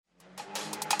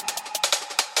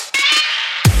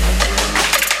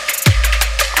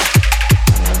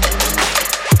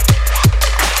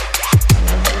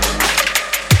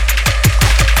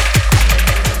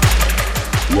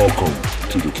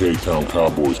K-Town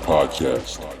Cowboys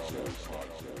podcast.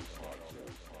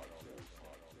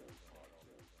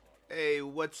 Hey,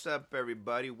 what's up,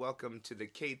 everybody? Welcome to the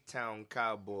K-Town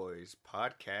Cowboys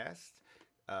podcast,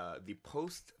 the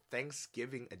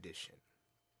post-Thanksgiving edition.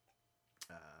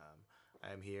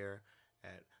 I'm here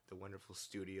at the wonderful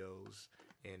studios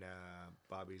in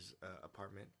Bobby's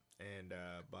apartment, and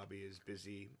Bobby is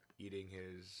busy eating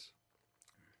his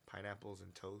pineapples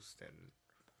and toast and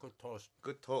Good toast.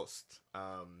 good toast.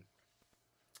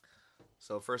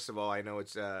 So first of all, I know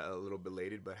it's a little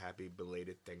belated, but happy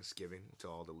belated Thanksgiving to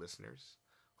all the listeners.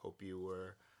 Hope you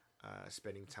were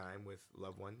spending time with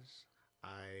loved ones.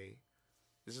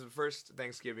 This is the first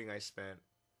Thanksgiving I spent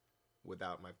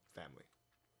without my family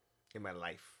in my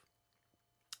life.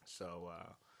 So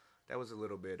that was a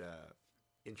little bit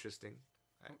interesting.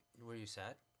 Were you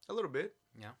sad? A little bit.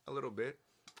 Yeah. A little bit.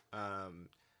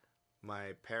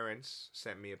 My parents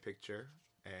sent me a picture,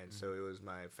 and so it was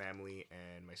my family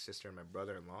and my sister and my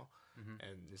brother-in-law.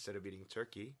 And instead of eating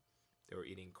turkey, they were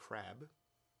eating crab.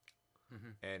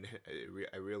 And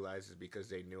I realized it's because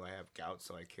they knew I have gout,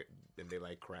 and they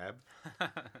like crab.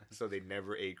 So they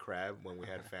never ate crab when we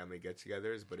had family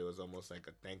get-togethers, but it was almost like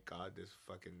a thank God this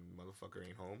fucking motherfucker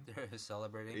ain't home. They're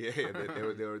celebrating.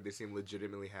 Yeah, they seemed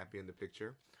legitimately happy in the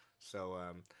picture. So,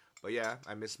 but yeah,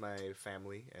 I miss my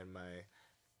family and my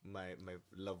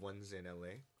loved ones in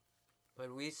LA.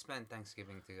 But we spent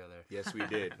Thanksgiving together. Yes, we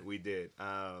did. We did.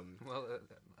 Well,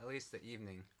 at least the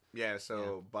evening. Yeah,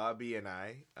 so Bobby and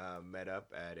I met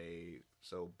up at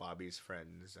Bobby's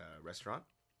friend's restaurant,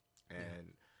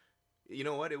 and you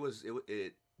know what?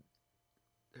 It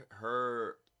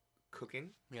her cooking.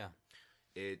 Yeah.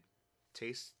 It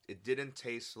didn't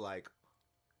taste like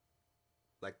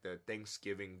the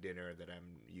Thanksgiving dinner that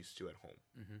I'm used to at home.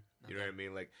 You know what I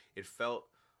mean? Like, it felt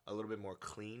a little bit more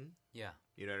clean. Yeah.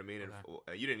 You know what I mean?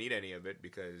 And you didn't eat any of it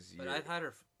because But I've had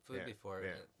her food before.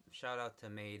 Yeah. Shout out to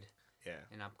Maid Yeah.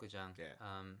 in Apgujeong.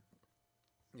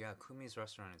 Yeah. Kumi's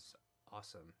restaurant is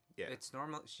awesome. Yeah. It's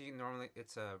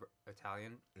it's a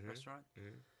Italian restaurant,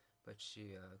 but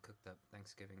she cooked up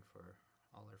Thanksgiving for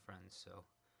all her friends. So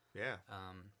Yeah.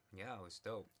 yeah, it was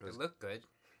dope. It looked good.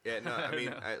 Yeah, no, I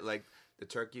mean, the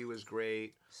turkey was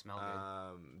great. Smelled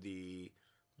good.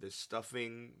 The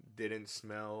stuffing didn't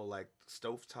smell like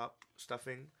stovetop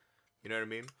stuffing. You know what I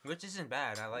mean? Which isn't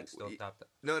bad. I like stovetop.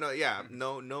 Yeah.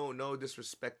 No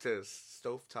disrespect to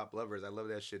stovetop lovers. I love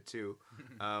that shit too.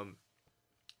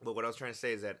 But what I was trying to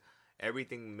say is that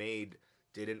everything made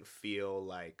didn't feel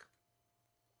like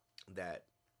that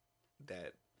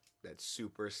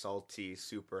super salty,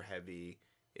 super heavy.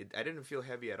 I didn't feel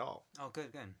heavy at all. Oh,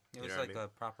 good. It was know like what I mean? a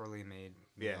properly made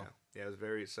Yeah, meal. yeah, it was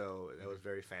very that was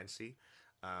very fancy.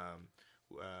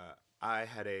 I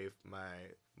had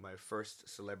my first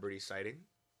celebrity sighting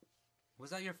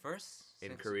Was that your first? in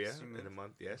since Korea you in a moved?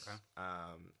 month. Yes.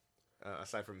 Okay.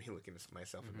 Aside from me looking at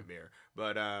myself in the mirror,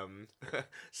 but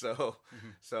so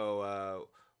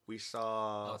we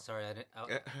saw. Oh, sorry. I didn't.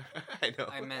 I know.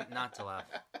 I meant not to laugh.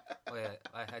 Oh yeah,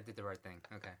 I did the right thing.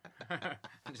 Okay.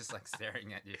 I'm just like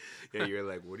staring at you. Yeah, you're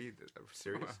like, what are you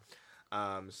serious?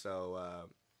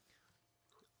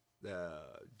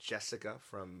 Jessica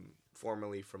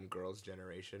formerly from Girls'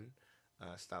 Generation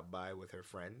stopped by with her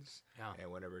friends. Yeah.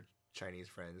 And one of her Chinese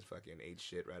friends fucking ate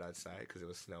shit right outside because it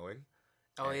was snowing.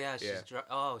 Oh And- yeah,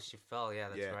 yeah. she fell. Yeah,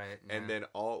 that's right. And Yeah. then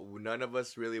none of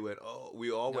us really went, oh,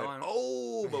 we all went, one-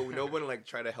 oh, but no one like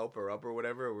tried to help her up or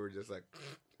whatever. We were just like,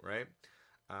 right?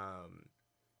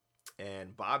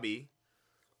 And Bobby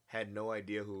had no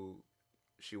idea who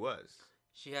she was.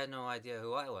 She had no idea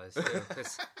who I was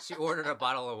because she ordered a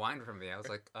bottle of wine from me. I was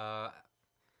like,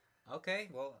 okay,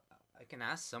 well, I can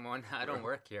ask someone. I don't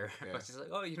work here. Yeah. But she's like,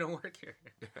 oh, you don't work here.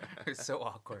 It's so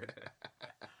awkward.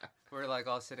 We're like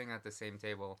all sitting at the same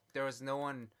table. There was no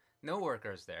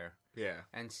workers there. Yeah.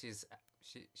 And she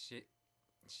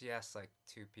asked like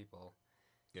two people.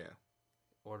 Yeah.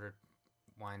 Ordered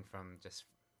wine from just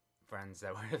friends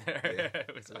that were there. Yeah.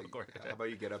 It was Like, awkward. how about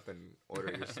you get up and order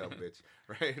it yourself, bitch?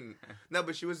 Right? No,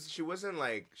 but she wasn't It was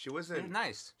nice. She was really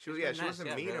she nice. wasn't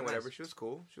Yeah, mean really or whatever. nice. She was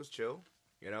cool. She was chill,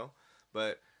 you know.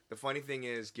 But the funny thing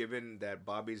is, given that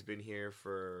Bobby's been here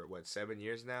for 7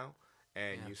 years now,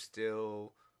 and Yeah. you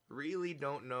still really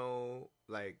don't know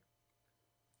like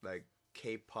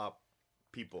K-pop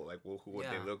people, like what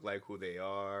they Yeah. look like, who they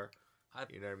are.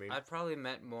 I've- You know what I mean? I've probably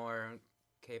met more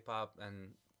K-pop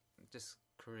and just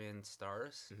Korean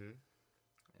stars. Mhm.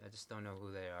 I just don't know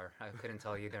who they are. I couldn't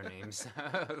tell you their names.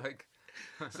 Like,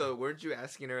 So weren't you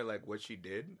asking her like what she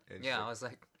did? And yeah, she- I was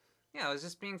like, yeah, I was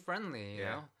just being friendly, you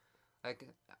Yeah. know?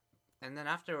 Like, and then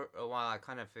after a while, I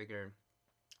kind of figured,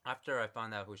 after I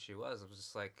found out who she was, I was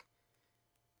just like,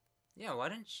 Yeah, why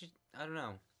didn't she? I don't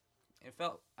know.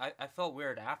 I felt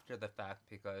weird after the fact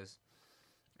because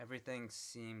everything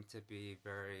seemed to be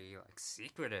very like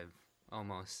secretive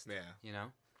almost. Yeah. You know,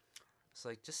 it's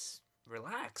like just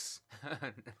relax.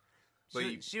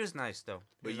 But She was nice though.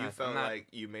 But She was you nice. felt I'm not- like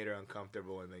you made her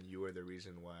uncomfortable, and then you were the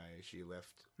reason why she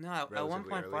left. no. At one relatively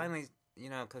point, early? finally,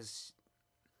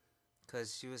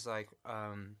 because she was like,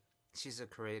 she's a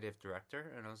creative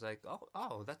director, and I was like,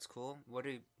 oh, that's cool. What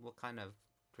kind of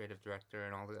creative director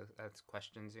and all that's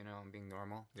questions, I'm being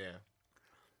normal. Yeah.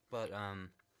 But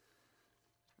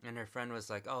and her friend was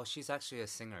like, oh, she's actually a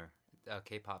singer, a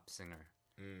K-pop singer,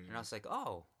 and I was like,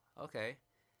 oh, okay.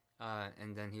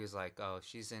 And then he was like, oh,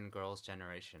 she's in Girls'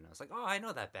 Generation. I was like, oh, I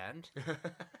know that band,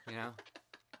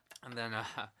 And then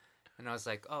and I was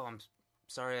like, oh, I'm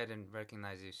sorry I didn't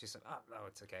recognize you. She's like, oh, no,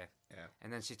 it's okay. Yeah.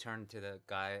 And then she turned to the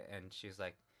guy and she was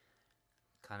like,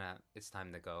 kind of, it's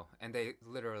time to go. And they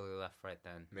literally left right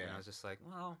then. Yeah. And I was just like,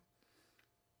 well,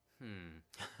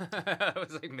 I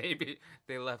was like, maybe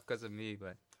they left because of me,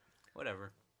 but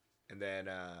whatever. And then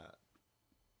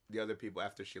the other people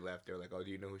after she left, they were like, "Oh,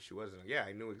 do you know who she was?" And I'm like, yeah,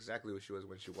 I knew exactly who she was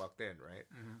when she walked in, right?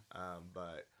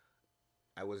 But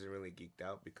I wasn't really geeked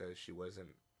out because she wasn't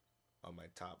on my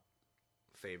top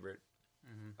favorite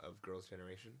of Girls'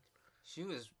 Generation. She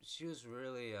was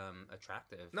really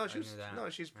attractive. No, I knew that. no,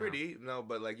 she's pretty. No,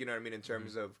 but like, you know what I mean in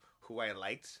terms of who I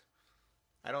liked.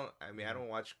 I don't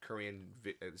watch Korean.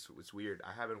 It's weird.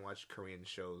 I haven't watched Korean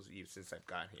shows even since I've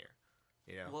got here.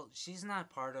 You know. Well, she's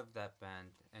not part of that band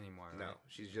anymore. No, right?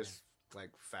 she's just like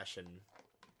fashion,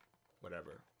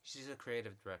 whatever. She's a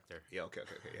creative director. Yeah. Okay.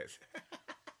 Yes.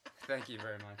 Thank you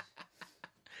very much.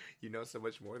 You know so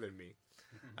much more than me.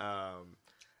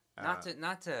 Not to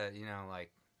like,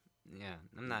 yeah,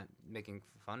 I'm not making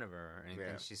fun of her or anything.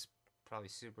 Yeah. She's probably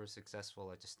super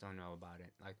successful. I just don't know about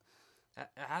it. Like, it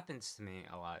happens to me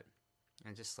a lot,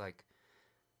 and just like,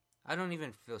 I don't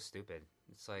even feel stupid.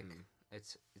 It's like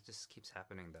it just keeps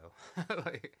happening though.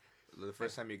 Like, the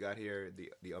first time you got here, the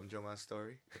Jong-un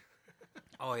story.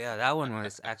 oh yeah, that one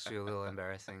was actually a little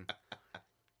embarrassing.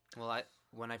 Well,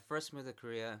 when I first moved to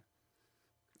Korea,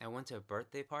 I went to a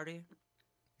birthday party.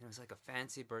 It was like a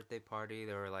fancy birthday party.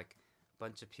 There were like a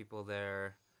bunch of people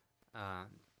there.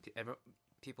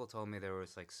 People told me there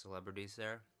was like celebrities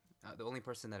there. The only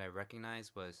person that I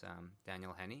recognized was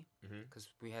Daniel Henney, because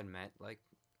we had met like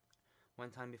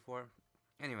one time before.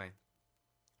 Anyway,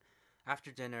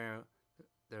 after dinner,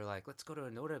 they're like, "Let's go to a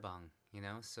noraebang,"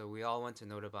 So we all went to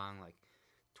noraebang. Like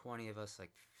 20 of us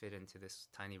like fit into this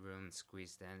tiny room,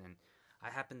 squeezed in, and I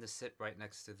happened to sit right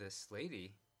next to this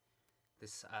lady,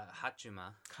 this hot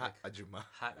ajuma,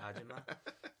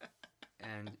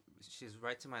 and she's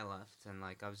right to my left, and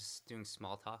like I was just doing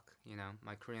small talk.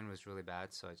 My Korean was really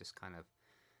bad, so I just kind of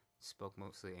spoke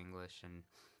mostly English, and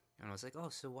I was like, "Oh,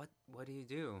 so what do you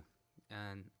do?"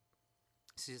 And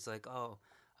she's like, "Oh,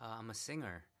 I'm a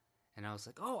singer," and I was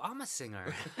like, "Oh, I'm a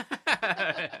singer."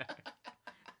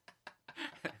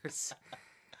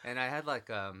 And I had like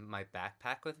my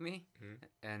backpack with me,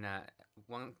 and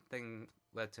one thing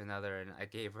led to another, and I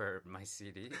gave her my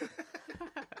CD.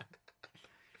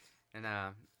 And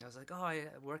I was like, "Oh,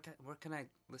 where can I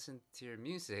listen to your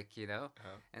music?"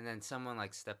 And then someone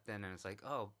like stepped in and was like,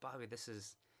 "Oh, Bobby, this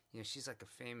is she's like a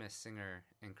famous singer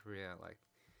in Korea, like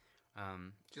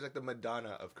She's like the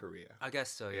Madonna of Korea. I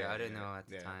guess so. Yeah, Yeah, I didn't yeah, know at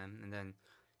the yeah. time." And then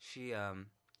she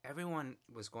everyone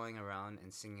was going around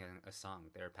and singing a song.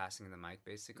 They were passing the mic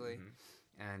basically,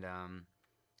 and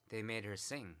they made her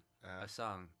sing a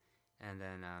song, and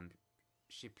then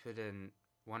she put in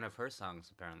one of her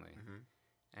songs apparently.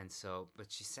 And so,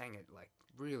 but she sang it like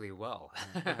really well.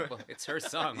 Well, it's her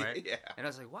song, right? Yeah. And I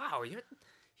was like, "Wow, you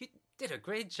did a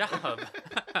great job!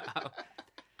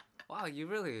 Wow, you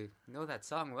really know that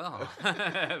song well."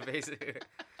 Basically.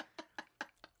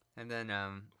 And then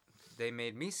they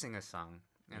made me sing a song,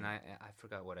 and I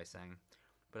forgot what I sang,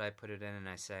 but I put it in and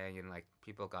I sang, and like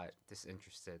people got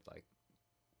disinterested like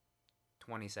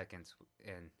 20 seconds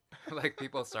in. Like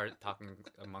people started talking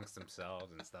amongst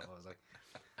themselves and stuff. I was like,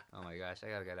 "Oh my gosh, I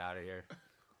gotta get out of here."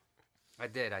 I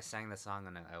did. I sang the song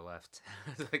and I left.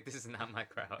 I was like, "This is not my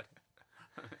crowd."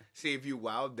 See, if you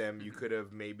wowed them, you could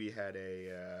have maybe had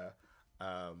a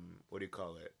what do you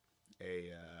call it?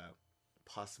 A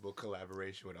possible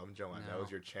collaboration with Jong-un. That No.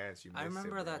 was your chance. You missed I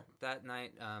remember it, bro. that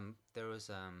night. There was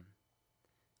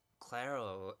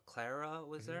Clara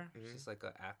was there. She's like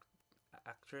a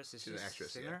actress. Is She's she an actress,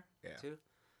 a singer yeah. too?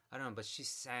 I don't know, but she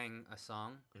sang a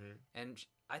song, and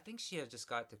I think she had just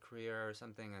got to Korea or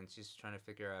something, and she's trying to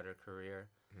figure out her career.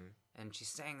 And she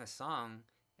sang a song,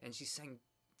 and she sang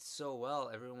so well.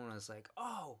 Everyone was like,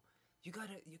 "Oh, you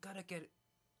gotta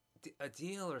a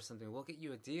deal or something. We'll get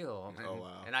you a deal. And, Oh,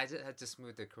 wow. And I just had just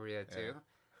moved to Korea too.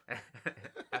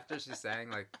 After she sang,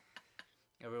 like,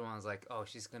 everyone was like, "Oh,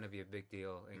 she's gonna be a big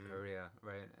deal in Korea,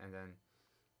 right?"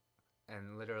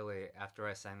 And literally after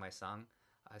I sang my song,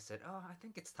 I said, "Oh, I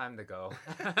think it's time to go,"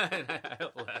 and I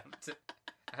left.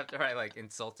 After I like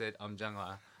insulted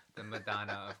Jung-hwa, the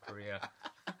Madonna of Korea.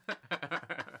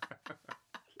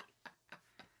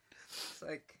 It's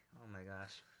like, oh my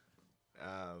gosh.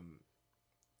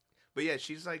 But yeah,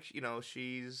 she's like,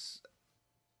 she's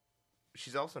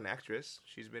also an actress.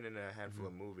 She's been in a handful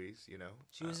of movies,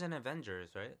 She was in Avengers,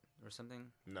 right, or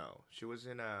something? No, she was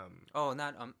in Oh,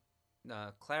 not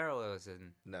Clara was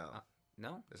in. no.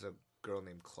 No. There's a girl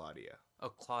named Claudia. Oh,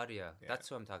 Claudia. Yeah.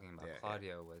 That's what I'm talking about. Yeah,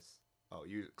 Claudia was. Oh,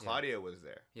 Claudia was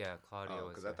there. Yeah, Claudia was.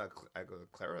 Because I thought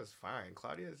Clara's fine.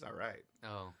 Claudia's all right.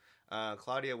 Oh.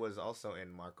 Claudia was also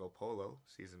in Marco Polo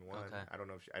season 1. Okay. I don't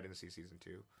know if I didn't see season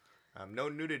 2. No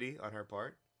nudity on her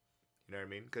part. You know what I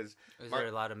mean? Because Is there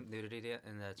a lot of nudity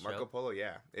in that show? Marco Polo,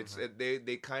 yeah, it's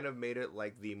they kind of made it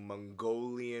like the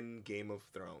Mongolian Game of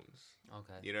Thrones.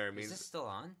 Okay. You know what I mean? Is this still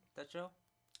on, that show?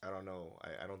 I don't know.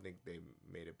 I don't think they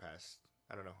made it past.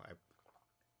 I don't know.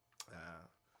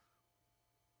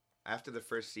 After the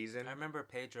first season, I remember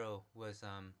Pedro was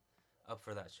up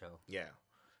for that show. yeah.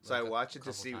 So Like I watched it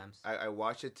to couple see. times. I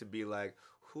watched it to be like,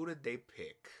 who did they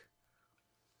pick?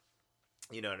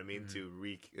 You know what I mean? Mm-hmm.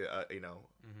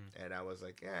 To and I was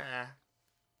like, yeah,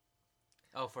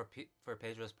 Oh, for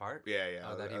Pedro's part? yeah. Oh, I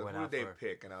was that he like, went who out did they for.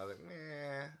 pick? And I was like,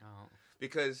 nah, Oh.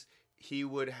 because he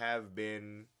would have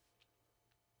been.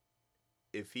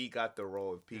 If he got the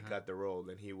role, if Pete got the role,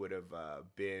 then he would have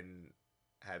been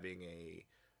having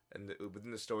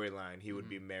within the storyline, he would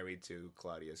be married to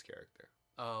Claudia's character.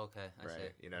 Oh, okay. I Right,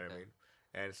 see. you know what I Okay. mean?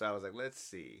 And so I was like, let's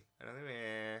see. And I was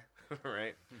like,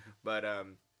 right? But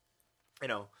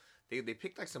they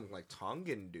picked like some like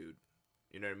Tongan dude.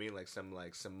 You know what I mean? Like some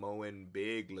like Samoan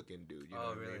big looking dude. You know Oh,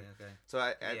 what really? I mean? Okay. So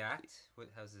I Did he act?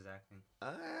 How's his acting?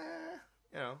 I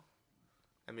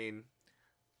mean,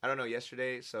 I don't know.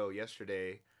 Yesterday,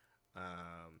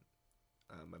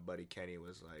 my buddy Kenny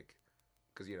was like,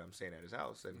 because I'm staying at his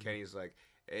house, and Kenny's like,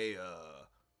 hey,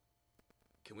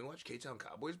 can we watch K-Town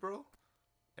Cowboys, bro?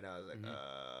 And I was like,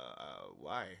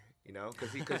 why?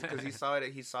 Because he saw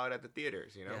it. He saw it at the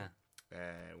theaters, Yeah.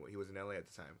 and he was in LA at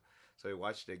the time, so he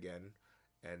watched it again,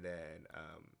 and then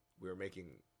we were making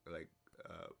like,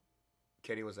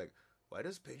 Kenny was like, why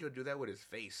does Pedro do that with his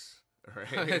face?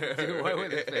 Right? Dude, what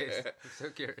with his face? I'm so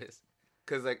curious.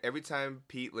 Because like every time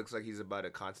Pete looks like he's about to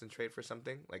concentrate for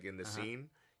something, like in the scene,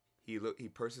 he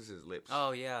purses his lips.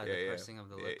 Oh yeah, the pursing of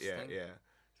the lips thing. Yeah.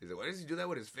 So he's like, why does he do that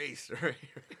with his face? Right?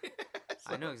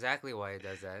 I know exactly why he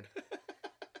does that.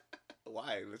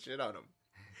 Why? Let's shit on him.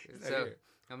 He's not So, here.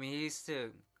 I mean, he used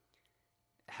to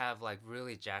have like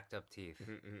really jacked up teeth,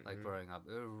 like growing up.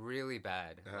 They were really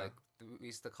bad. Like we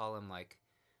used to call him like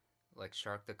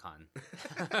Shark the Con.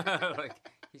 Like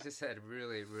he just had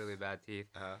really, really bad teeth.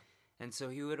 And so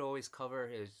he would always cover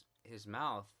his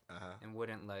mouth and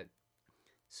wouldn't let.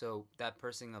 So that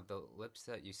pursing of the lips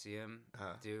that you see him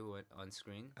do on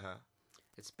screen,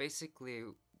 it's basically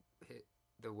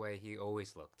the way he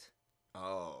always looked.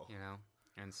 Oh.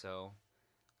 And so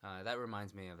that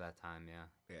reminds me of that time.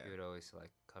 Yeah. He would always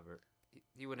like cover.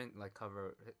 He wouldn't like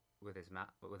cover it with his mouth,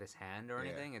 with his hand or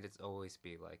anything. It'd always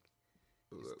be like.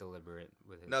 He's deliberate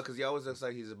with his... No, because he always looks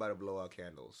like he's about to blow out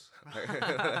candles, like,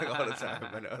 all the time.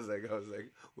 And I was like,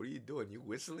 what are you doing? You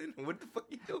whistling? What the fuck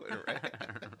you doing, right?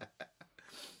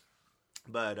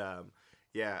 But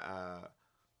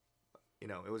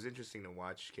it was interesting to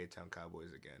watch K-Town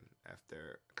Cowboys again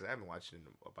because I haven't watched it in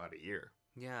about a year.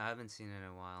 Yeah, I haven't seen it in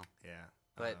a while. Yeah,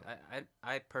 but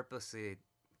I purposely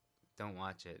don't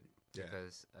watch it Yeah.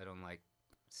 because I don't like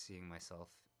seeing myself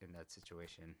in that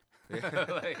situation.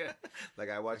 like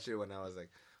I watched it when I was like,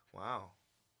 wow,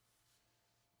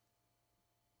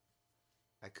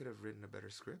 I could have written a better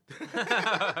script.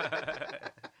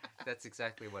 That's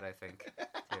exactly what I think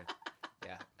too.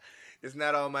 Yeah, it's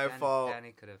not all my fault.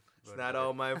 Danny could have. It's not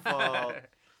all my fault.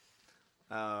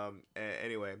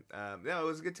 Anyway, no, it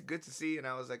was good to see, and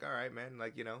I was like, all right, man,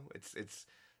 like it's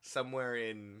somewhere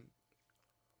in.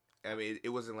 I mean, it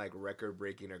wasn't like record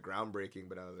breaking or groundbreaking,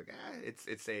 but I was like,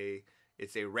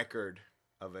 it's a record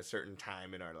of a certain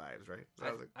time in our lives, right? So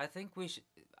I was like, I think we should.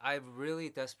 I really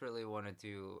desperately want to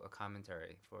do a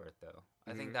commentary for it, though.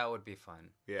 I think that would be fun.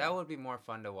 Yeah. That would be more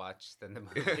fun to watch than the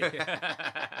movie.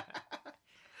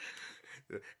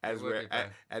 As we're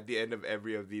at the end of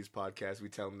every of these podcasts, we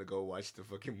tell them to go watch the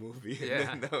fucking movie.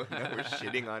 Yeah. And then we're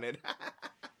shitting on it.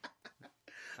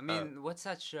 I mean, what's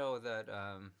that show that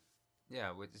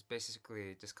Yeah, which is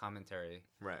basically just commentary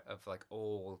Right. of like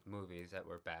old movies that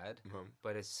were bad. Mhm.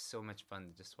 But it's so much fun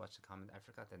to just watch the comment. I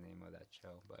forgot the name of that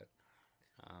show, but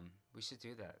we should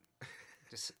do that.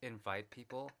 Just invite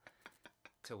people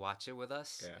to watch it with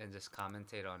us Yeah. and just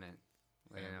commentate on it,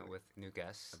 you Yeah, know, with new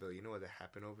guests. I feel, you know what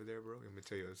happened over there, bro? Let me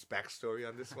tell you a backstory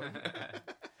on this one.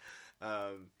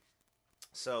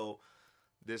 So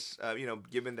this,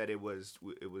 given that it was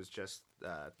just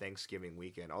Thanksgiving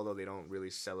weekend, although they don't really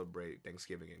celebrate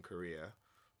Thanksgiving in Korea,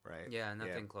 right? Yeah,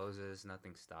 nothing closes,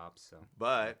 nothing stops. So,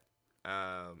 But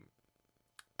I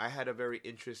had a very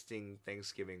interesting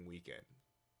Thanksgiving weekend,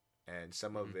 and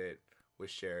some of it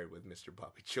was shared with Mr.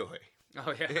 Bobby Choi.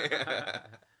 oh yeah.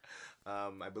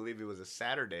 I believe it was a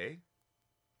Saturday.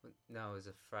 No, it was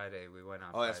a Friday. We went on.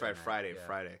 Oh, that's right, night. Friday, Yeah.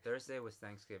 Friday. Thursday was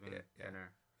Thanksgiving Yeah.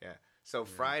 dinner. Yeah. So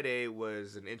Friday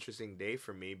was an interesting day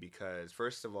for me because,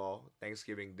 first of all,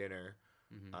 Thanksgiving dinner,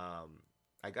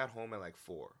 I got home at like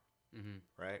 4,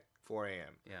 right? 4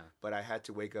 a.m. Yeah. But I had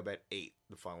to wake up at 8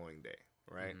 the following day,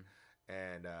 right?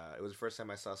 And it was the first time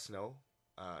I saw snow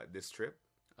this trip.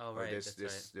 Oh, Or right.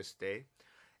 this day.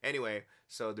 Anyway,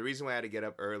 so the reason why I had to get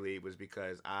up early was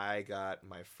because I got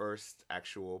my first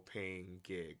actual paying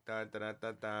gig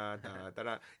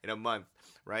in a month,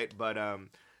 right? But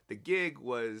the gig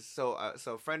was so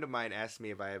a friend of mine asked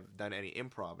me if I have done any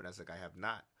improv, and I was like, I have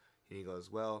not. And he goes,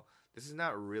 well, this is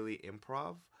not really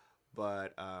improv,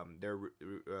 but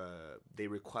they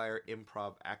require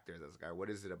improv actors. I was like,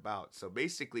 what is it about? So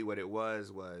basically, what it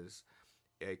was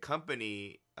a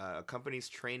company's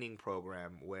training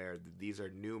program where these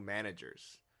are new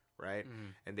managers, right?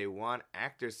 And they want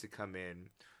actors to come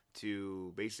in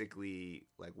to basically,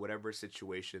 like, whatever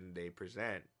situation they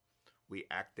present, we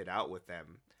act it out with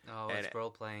them. Oh, And- it's role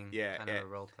playing. yeah, kind of a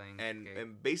role playing.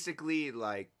 and basically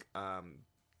like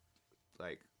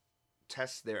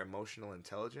test their emotional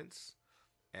intelligence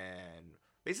and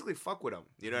basically fuck with them.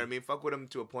 You know what I mean? Fuck with them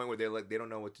to a point where they don't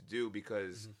know what to do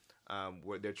because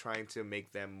where they're trying to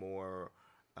make them more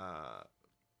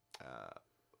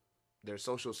their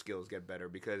social skills get better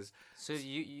because So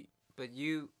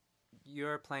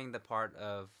you're playing the part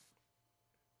of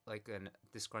like a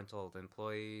disgruntled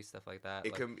employee, stuff like that.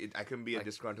 I can be a like,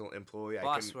 disgruntled employee.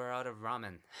 Boss, we're out of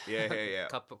ramen. Yeah.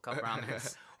 cup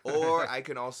ramens. Or I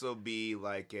can also be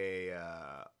like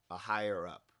a higher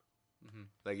up,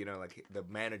 like like the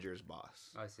manager's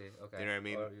boss. I see. Okay. You know what I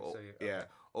mean? Okay.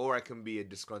 Or I can be a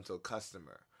disgruntled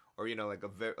customer, or like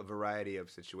a variety of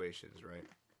situations, right?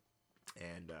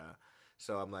 And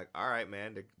so I'm like, all right,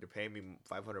 man, they're paying me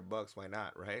 $500. Why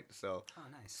not, right? So Oh,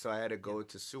 nice. so I had to go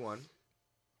to Suwon,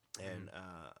 and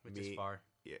Which is far.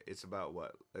 Yeah, it's about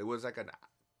what? It was like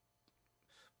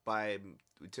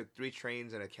we took 3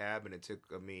 trains and a cab, and it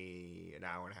took me an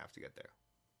hour and a half to get there,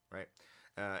 right?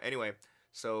 Anyway,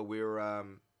 so we were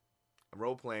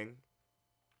role playing,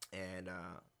 and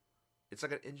it's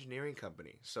like an engineering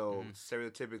company. So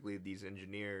stereotypically, these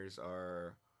engineers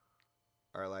are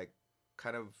like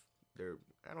kind of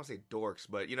I don't say dorks,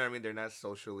 but you know what I mean. They're not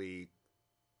socially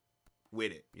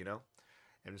with it,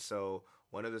 And so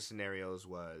one of the scenarios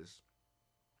was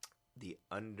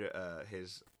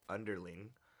his underling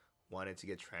wanted to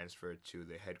get transferred to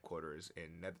the headquarters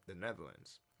in the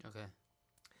Netherlands. Okay.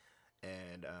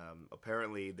 And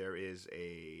apparently there is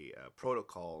a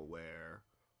protocol where,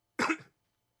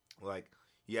 like,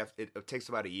 it takes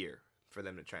about a year for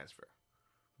them to transfer,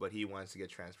 but he wants to get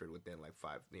transferred within like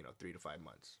 3 to 5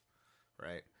 months,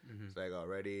 right? So I go,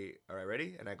 ready? All right,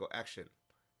 ready? And I go, action.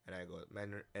 And I go,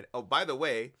 man. And oh, by the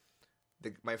way,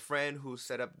 my friend who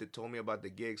told me about the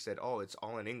gig said, oh, it's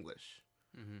all in English.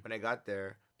 When I got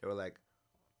there, they were like,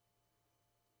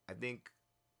 I think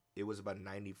it was about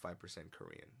 95%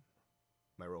 Korean,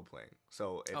 my role playing.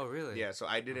 So Oh, really? Yeah. So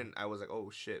I was like, oh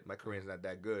shit, my Korean's not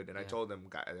that good. And I told them,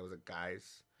 there was a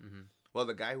guys. Well,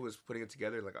 the guy who was putting it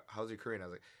together, like, how's your Korean? I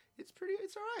was like, it's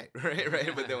all right,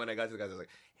 right. But then when I got to the guys, I was like,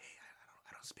 hey,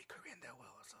 I don't speak Korean that well,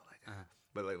 so like,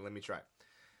 but like, let me try.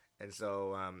 And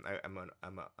so I'm a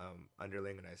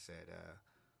underling, and I said,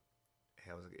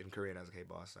 hey, I was like, in Korean, I was like, hey,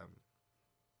 boss, I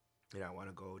want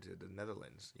to go to the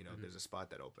Netherlands. There's a spot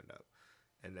that opened up.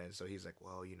 And then so he's like,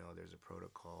 well, there's a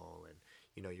protocol, and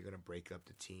you're gonna break up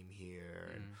the team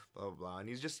here, and blah blah blah. And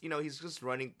he's just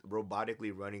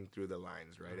robotically running through the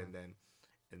lines, right? And then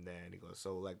he goes,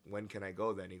 so like, when can I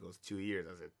go then? He goes, 2 years.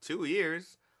 I said, 2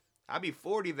 years? I'll be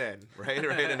 40 then, right?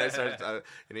 And I started,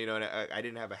 and I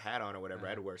didn't have a hat on or whatever. I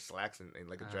had to wear slacks and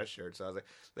like a dress shirt. So I was like,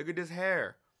 look at this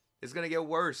hair. It's gonna get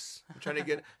worse. I'm trying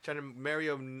to marry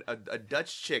a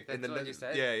Dutch chick in the That's what you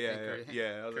said? yeah In Korean?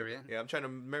 yeah. I was like, Korean? yeah, I'm trying to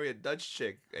marry a Dutch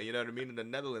chick. You know what I mean? In the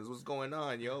Netherlands, what's going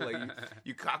on, yo? Like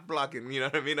you cock blocking. You know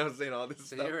what I mean? I was saying all this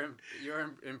So stuff.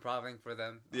 you're improving for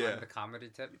them Yeah. on the comedy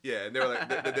tip. Yeah, and they were like,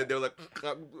 they were like,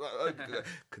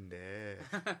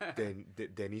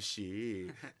 근데 Denny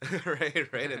she,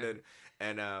 right,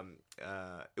 and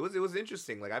it was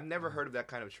interesting. Like I've never heard of that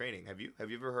kind of training. Have you?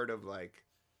 Have you ever heard of like?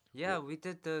 Yeah, we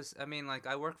did those. I mean, like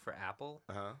I worked for Apple,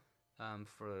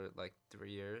 for like 3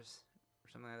 years or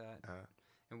something like that,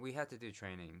 and we had to do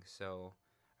training. So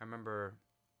I remember,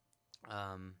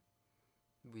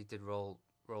 we did role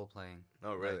playing.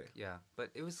 Oh, really? Like, yeah, but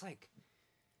it was like,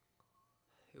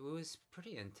 it was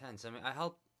pretty intense. I mean, I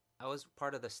was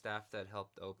part of the staff that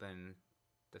helped open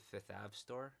the Fifth Ave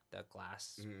store, that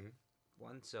glass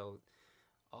one. So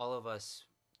all of us,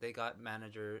 they got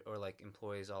manager or like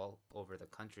employees all over the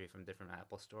country from different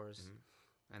Apple stores.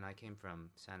 And I came from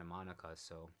Santa Monica,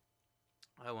 so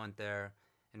I went there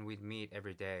and we'd meet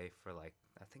every day for like,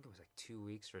 I think it was like 2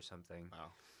 weeks or something.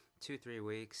 Wow. 2-3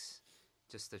 weeks,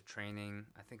 just the training.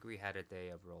 I think we had a day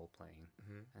of role playing.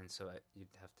 And so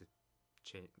you'd have to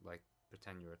like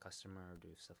pretend you're a customer or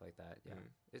do stuff like that. Yeah,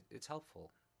 it's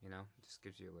helpful, you know, it just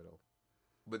gives you a little.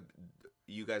 But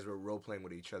you guys were role playing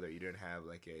with each other. You didn't have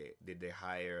like did they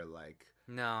hire like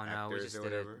no, we just or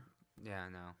did whatever? it. Yeah,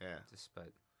 no. Yeah.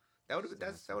 But that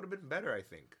would have been better, I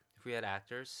think. If we had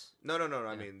actors. No. Yeah.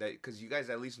 I mean that because you guys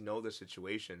at least know the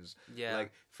situations. Yeah.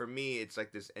 Like for me, it's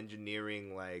like this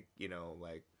engineering, like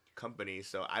like company.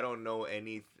 So I don't know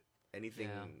anything. Like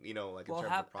in terms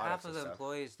of products half of and the stuff.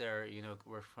 employees there,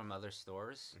 were from other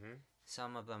stores.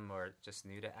 Some of them were just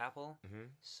new to Apple,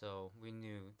 so we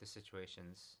knew the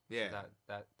situations. Yeah,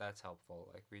 so that's helpful.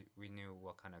 Like we knew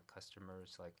what kind of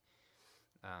customers like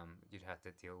you'd have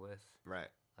to deal with. Right.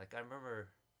 Like I remember,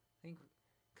 I think,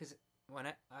 because when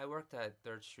I worked at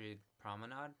 3rd Street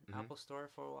Promenade Apple Store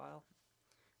for a while,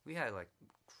 we had like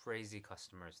crazy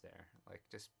customers there. Like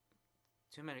just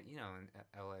too many, in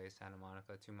LA, Santa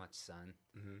Monica, too much sun.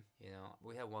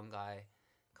 We had one guy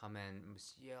come in and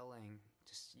was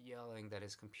just yelling that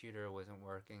his computer wasn't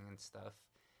working and stuff.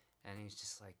 And he's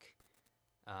just like,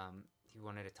 he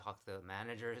wanted to talk to the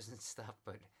managers and stuff,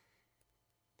 but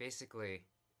basically,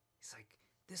 he's like,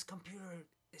 this computer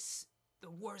is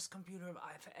the worst computer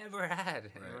I've ever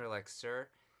had. And we're like, sir,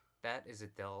 that is a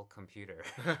Dell computer.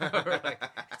 We're like,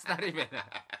 it's not even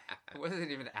it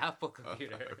wasn't even an Apple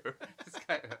computer. It's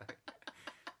kind of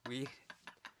like,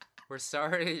 we're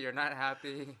sorry you're not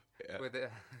happy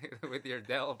with your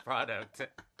Dell product.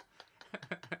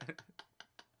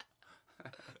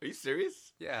 Are you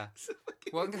serious? Yeah.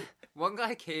 One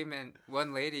lady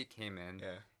came in,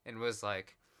 and was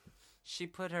like, she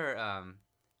put her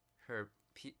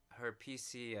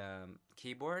PC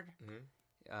keyboard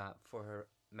for her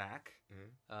Mac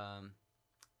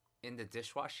in the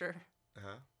dishwasher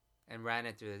and ran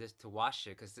it through to wash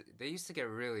it because they used to get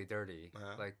really dirty,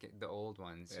 like the old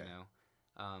ones,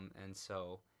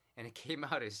 and it came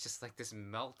out as just like this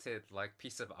melted like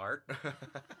piece of art.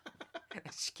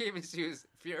 And she came and she was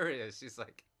furious. She's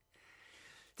like,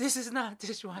 "This is not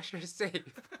dishwasher safe."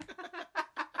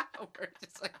 We're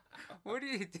just like, "What do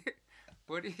you do?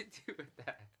 What do you do with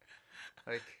that?"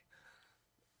 Like,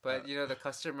 but the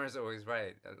customer's always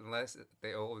right unless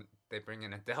they bring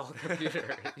in a Dell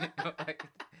computer. Like,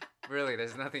 really,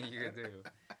 there's nothing you can do.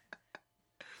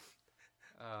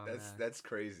 Oh, that's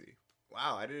crazy.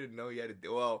 Wow, I didn't know you had to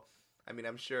do. Well, I mean,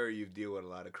 I'm sure you deal with a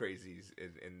lot of crazies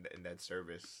in that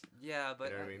service. Yeah,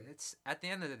 but you know what I mean? It's at the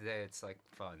end of the day, it's like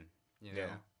fun,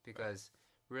 Yeah. because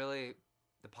really,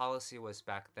 the policy was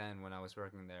back then when I was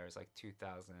working there. It was like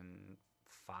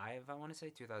 2005, I want to say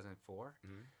 2004,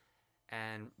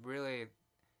 and really,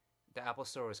 the Apple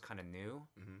Store was kind of new,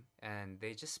 and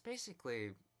they just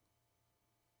basically,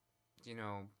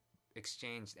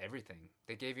 exchanged everything.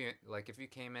 They gave you, like, if you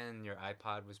came in, your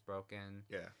iPod was broken.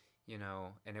 Yeah.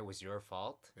 And it was your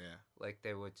fault. Yeah. Like,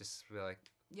 they would just be like,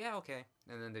 yeah, okay.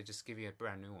 And then they just give you a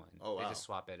brand new one. Oh, wow. They just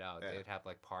swap it out. Yeah. They'd have,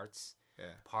 like, parts.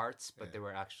 Yeah. But they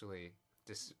were actually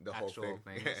just the actual whole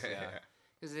thing. things. Yeah.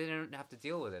 Because they didn't have to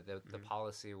deal with it. The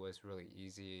policy was really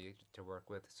easy to work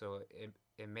with. So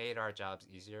it made our jobs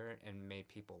easier and made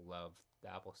people love the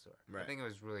Apple Store. Right. I think it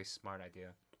was a really smart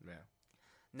idea. Yeah.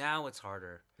 Now it's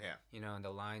harder. Yeah. And the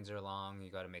lines are long.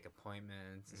 You got to make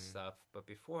appointments and stuff. But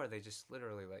before, they just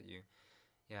literally let you,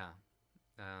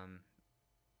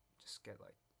 just get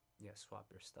swap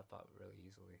your stuff out really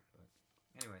easily. But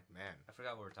anyway, man, I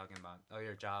forgot what we were talking about. Oh,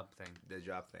 your job thing. The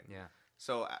job thing. Yeah.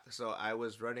 So I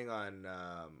was running on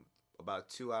about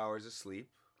 2 hours of sleep,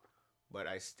 but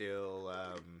I still,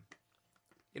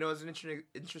 it was an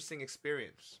interesting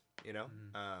experience,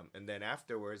 And then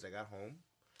afterwards, I got home,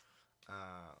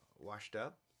 washed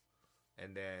up,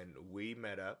 and then we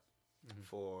met up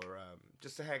for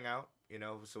just to hang out,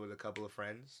 so with a couple of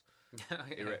friends,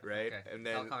 right? Okay. And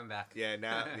It's all then coming back. yeah,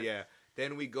 now yeah.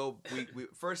 Then we go. We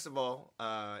first of all,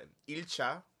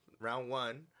 ilcha round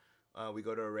one. We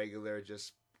go to a regular,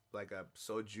 just like a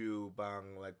soju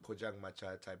bang, like pojang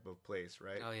matcha type of place,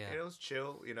 right? Oh, yeah. And it was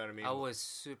chill. You know what I mean? I was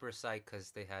super psyched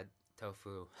because they had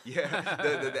tofu. Yeah,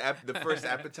 the first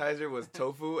appetizer was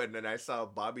tofu, and then I saw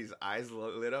Bobby's eyes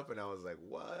lit up, and I was like,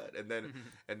 "What?" And then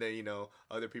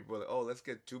other people were like, "Oh, let's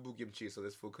get tubu kimchi," so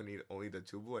this fool can eat only the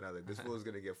tubu, and I was like, "This fool is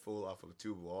gonna get full off of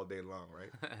tubu all day long,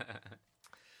 right?"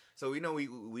 So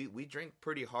we drink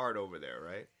pretty hard over there,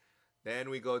 right? Then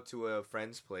we go to a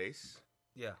friend's place,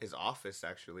 Yeah. his office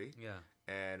actually, Yeah.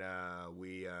 and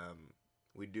we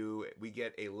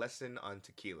get a lesson on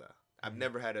tequila. I've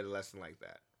never had a lesson like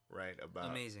that. Right, about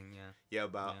Amazing, yeah.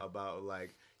 about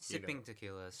like Sipping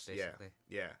tequilas, basically.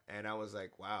 Yeah, and I was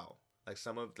like, wow, like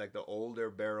some of like the older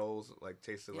barrels like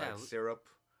tasted like syrup,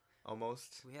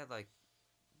 almost. We had like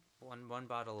one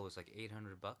bottle was like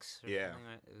 $800 or something,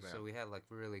 right? So we had like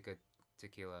really good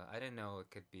tequila. I didn't know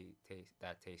it could be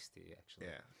that tasty actually.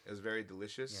 Yeah, it was very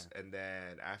delicious. Yeah. And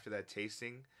then after that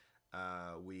tasting,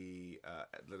 we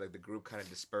like the group kind of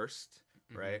dispersed,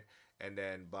 right? And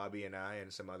then Bobby and I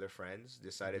and some other friends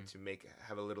decided to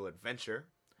have a little adventure.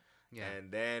 Yeah.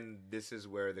 And then this is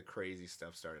where the crazy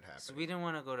stuff started happening. So we didn't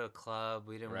want to go to a club.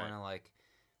 We didn't want to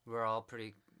we're all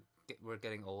we're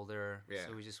getting older. Yeah.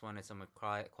 So we just wanted somewhere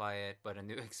quiet, but a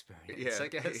new experience, I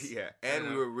guess. Yeah. And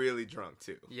we were really drunk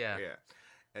too. Yeah. Yeah.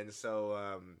 And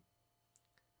so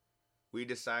we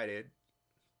decided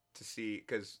to see,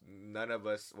 because none of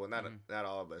us, well, not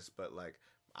all of us, but like,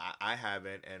 I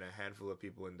haven't, and a handful of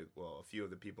people a few of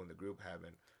the people in the group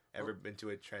haven't ever been to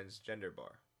a transgender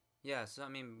bar. Yeah, so I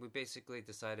mean, we basically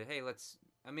decided, hey,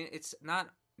 it's not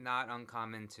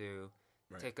uncommon to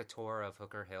take a tour of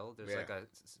Hooker Hill. There's like a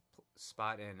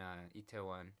spot in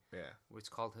Itaewon. Yeah. It's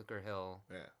called Hooker Hill.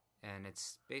 Yeah. And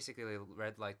it's basically a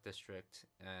red light district,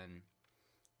 and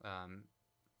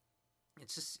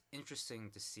it's just interesting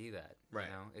to see that. Right.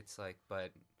 It's like,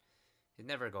 but you'd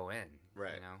never go in,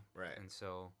 right? Right. And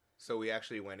so we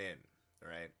actually went in,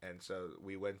 right? And so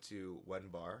we went to one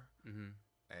bar,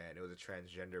 and it was a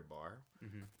transgender bar,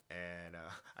 and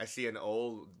I see an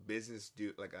old business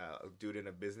dude, like a dude in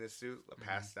a business suit,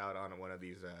 passed out on one of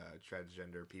these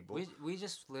transgender people. We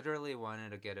just literally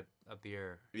wanted to get a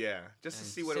beer, just to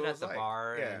see what it was sit at the like.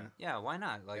 bar, and why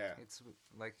not? Like it's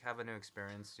like have a new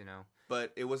experience,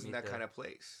 But it wasn't that kind of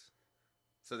place,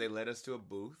 so they led us to a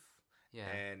booth. Yeah.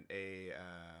 And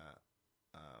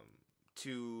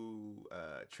two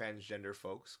transgender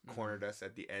folks cornered us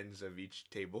at the ends of each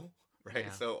table, right?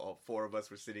 Yeah. So all four of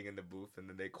us were sitting in the booth, and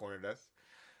then they cornered us.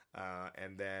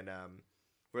 And then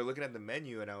we're looking at the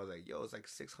menu, and I was like, "Yo, it's like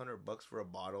 $600 for a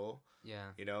bottle."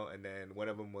 Yeah. And then one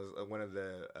of them was one of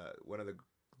the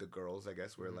girls, I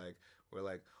guess, were like,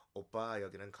 "오빠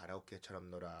여기는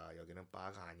가라오케처럼 놀아. 여기는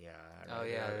바가 아니야." Oh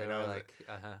yeah, they were like,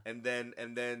 And then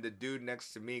the dude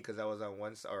next to me, because I was on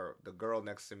one side, or the girl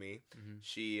next to me,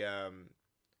 she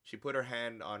put her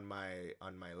hand on my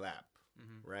lap,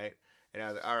 right? And I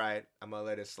was like, all right, I'm gonna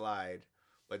let it slide.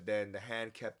 But then the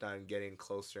hand kept on getting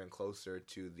closer and closer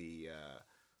to the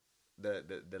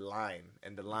line,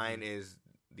 and the line is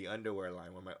the underwear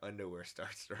line where my underwear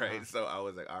starts, right? So I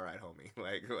was like, all right, homie,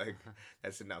 like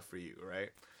that's enough for you,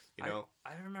 right?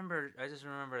 I just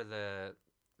remember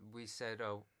we said,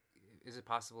 oh, is it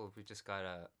possible if we just got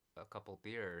a couple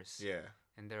beers? Yeah.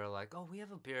 And they were like, oh, we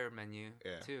have a beer menu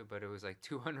too, but it was like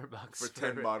 $200 for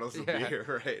 10 bottles of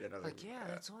beer, right? And I was like,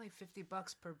 that's only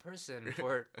 $50 per person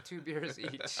for 2 beers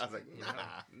each. I was like,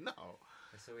 no.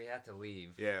 So we had to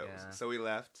leave. Yeah. So we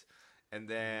left, and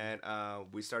then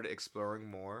we started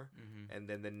exploring more, and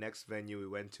then the next venue we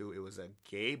went to, it was a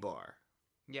gay bar.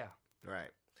 Yeah.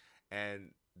 Right.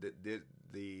 And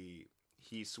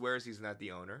he swears he's not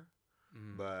the owner,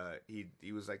 but he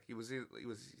said he was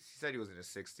in his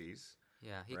 60s.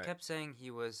 Yeah, he kept saying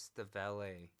he was the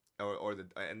valet.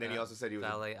 And then he also said he was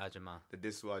valet ajima. The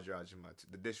dishwasher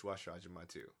ajima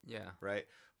too. Yeah. Right?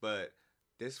 But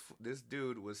this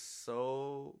dude was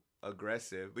so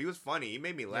aggressive. But he was funny. He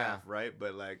made me laugh, right?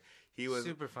 But like he was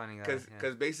super funny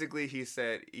because basically he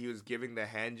said he was giving the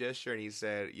hand gesture, and he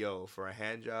said, "Yo, for a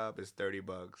hand job it's $30,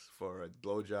 for a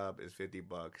blow job it's $50."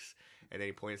 And then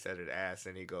he points at his ass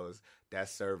and he goes,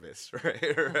 "That's service," right?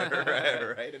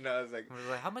 right. And I was like,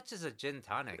 "How much is a gin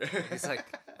tonic?" He's like,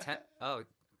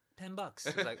 $10.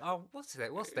 It's like, oh, we'll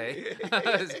stay.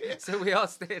 So we all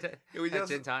stayed at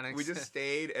Gin Tonics. We just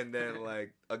stayed, and then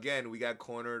like again, we got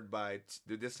cornered by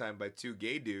this time by two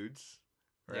gay dudes,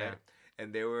 right? Yeah.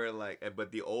 And they were like,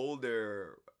 but the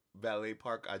older valet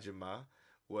park ajumma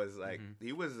was like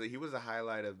he was a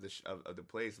highlight of the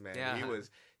place, man. Yeah.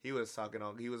 He was talking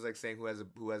all, he was like saying who has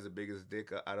the biggest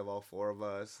dick out of all four of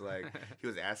us. Like he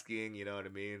was asking, you know what I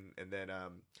mean? And then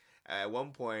at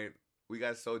one point we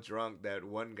got so drunk that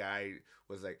one guy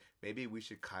was like, maybe we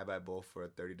should kai by both for a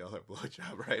 $30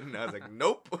 blowjob, right? And I was like,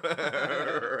 nope,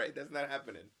 right? That's not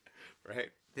happening, right?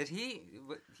 Did he?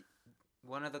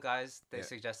 One of the guys they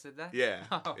suggested that? Yeah,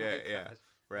 Oh my yeah, gosh.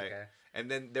 right. Okay. And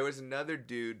then there was another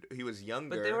dude. He was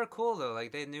younger, But they were cool though.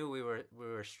 Like they knew we were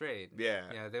straight. Yeah.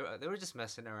 Yeah. They were just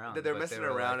messing around. They're but messing they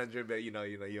were around like, and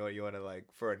you want to like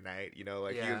for a night,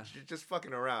 like Yeah. he was just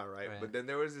fucking around, right? Right. But then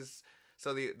there was this.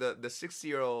 So the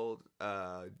 60-year-old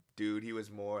dude, he was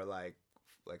more like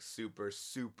super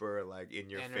like in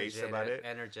your face about it.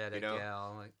 Energetic, yeah.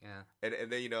 Like, yeah. And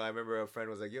then I remember a friend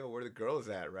was like, "Yo, where are the girls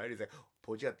at?" Right? He's like,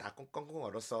 "보지야 다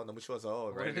꽁꽁꽁 얼었어, 너무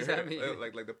추워서." What does that mean?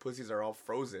 Like the pussies are all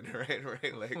frozen, right?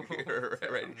 Like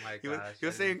right. Oh my He was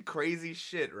gosh, saying crazy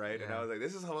shit, right? And Yeah. I was like,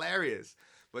 "This is hilarious."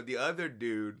 But the other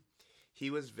dude, he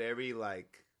was very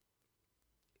like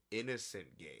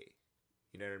innocent gay.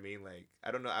 You know what I mean? Like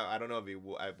I don't know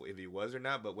if he was or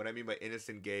not. But what I mean by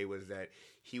innocent gay was that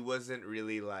he wasn't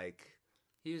really like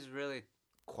He was really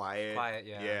quiet.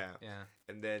 yeah.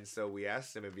 And then so we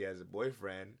asked him if he has a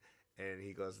boyfriend, and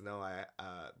he goes, "No,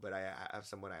 but I have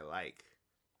someone I like."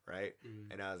 Right?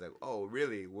 And I was like, "Oh,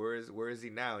 really? Where is he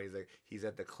now?" He's like, "He's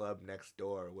at the club next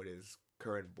door with his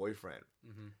current boyfriend."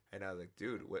 And I was like,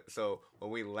 "Dude, what?" So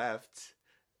when we left,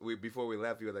 before we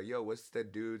left, he was like, "Yo, what's the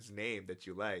dude's name that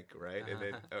you like?" Right? And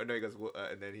then he goes,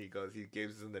 and then he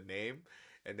gives him the name.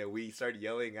 And then we started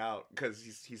yelling out because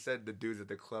he said the dude's at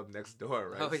the club next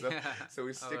door, right? Oh, so, yeah. so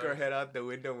we stick our head out the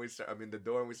window and the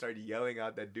door, and we started yelling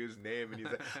out that dude's name, and he's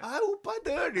like, "Ah,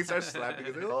 오빠들!" And he starts slapping.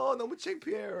 He's like, "Oh, 너무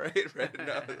창피해," right?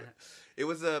 No. It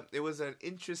was an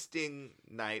interesting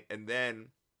night, and then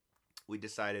we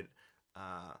decided,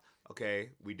 okay,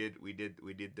 we did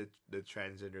the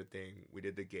transgender thing, we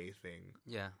did the gay thing.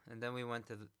 Yeah, and then we went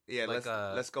to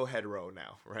let's go hetero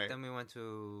now, right? Then we went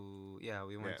to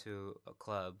to a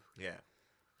club. Yeah.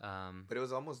 But it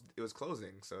was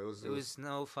closing, so it was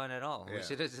no fun at all. Yeah. We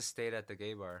should have just stayed at the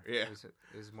gay bar. Yeah.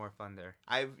 It was more fun there.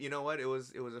 You know what? It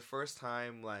was the first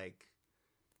time like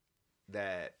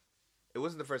that. It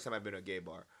wasn't the first time I've been to a gay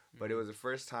bar, but it was the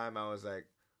first time I was like,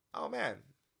 oh man,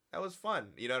 that was fun.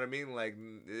 You know what I mean? Like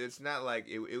it's not like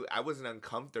I wasn't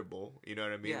uncomfortable. You know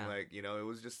what I mean? Yeah. Like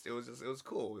it was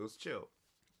cool. It was chill.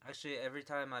 Actually, every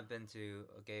time I've been to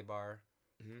a gay bar,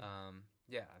 Mhm.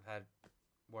 I've had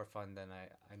more fun than I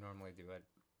normally do at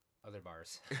other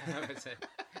bars. I would say.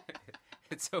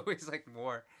 It's always like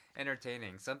more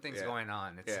entertaining. Something's Yeah. going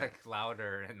on. It's Yeah. like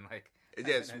louder and like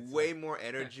Yeah, it's and way like- more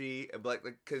energy. Like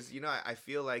because I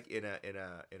feel like in a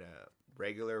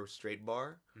regular straight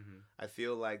bar, Mhm. I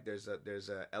feel like there's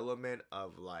a element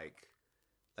of like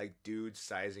dudes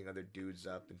sizing other dudes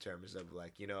up in terms of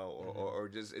like or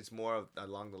just it's more of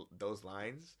along those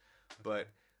lines. But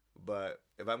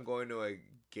if I'm going to a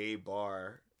gay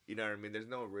bar, you know what I mean, there's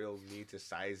no real need to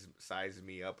size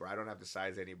me up, or I don't have to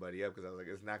size anybody up because I was like,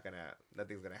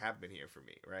 nothing's gonna happen here for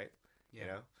me, right? Yeah. You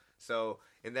know. So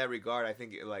in that regard, I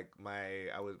think I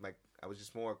was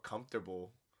just more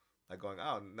comfortable. Like going,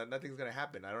 oh, nothing's gonna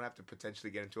happen. I don't have to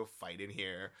potentially get into a fight in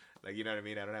here. Like, you know what I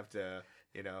mean? I don't have to,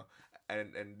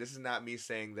 And this is not me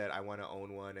saying that I want to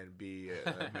own one and be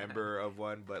a member of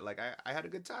one, but like I had a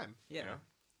good time. Yeah. You know?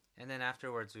 And then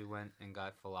afterwards, we went and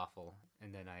got falafel,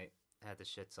 and then I had the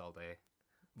shits all day.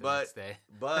 But next day.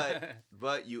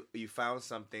 but you found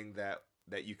something that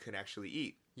you can actually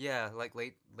eat. Yeah, like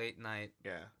late night.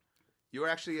 Yeah, you were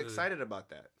actually Food. excited about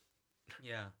that.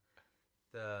 Yeah,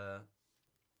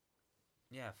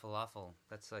 falafel.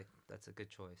 That's a good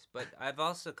choice. But I've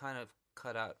also kind of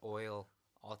cut out oil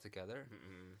altogether.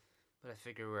 Mm-mm. But I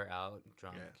figure we're out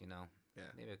drunk, Yeah. Yeah.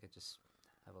 Maybe I could just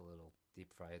have a little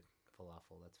deep fried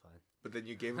falafel. That's fine. But then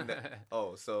you gave him that.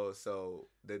 Oh, so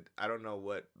I don't know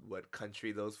what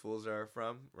country those fools are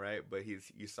from, right? But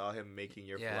you saw him making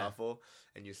your Yeah. falafel,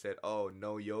 and you said, "Oh,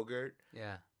 no yogurt."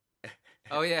 Yeah.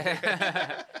 Oh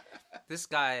yeah. This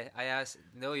guy, I asked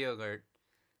no yogurt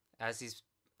as he's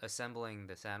assembling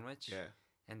the sandwich. Yeah,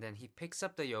 And then he picks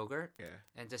up the yogurt yeah,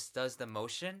 and just does the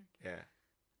motion yeah.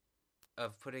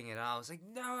 of putting it on. I was like,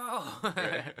 no.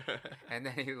 And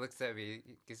then he looks at me,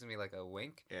 he gives me like a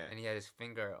wink, Yeah. and he had his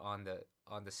finger on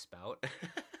the spout,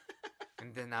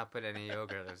 and did not put any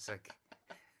yogurt. I was like,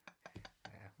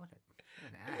 yeah, what a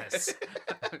an ass.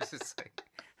 I was just like,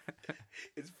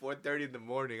 It's 4:30 in the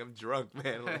morning. I'm drunk,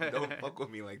 man. Like, don't fuck with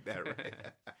me like that, right?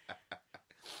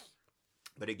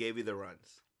 But it gave you the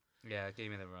runs. yeah, it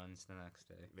gave me the runs the next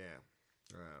day.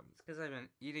 Yeah. It's because I've been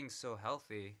eating so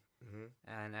healthy Mhm.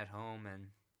 and at home,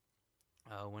 and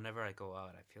whenever I go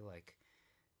out, I feel like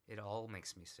it all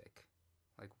makes me sick.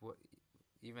 Like what,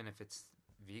 even if it's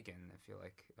vegan, I feel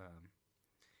like,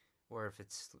 or if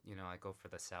it's I go for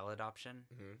the salad option.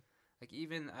 Mhm. Like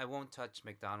even I won't touch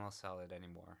McDonald's salad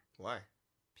anymore Why?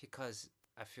 because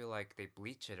I feel like they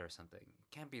bleach it or something.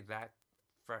 It can't be that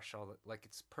fresh. Like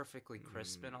it's perfectly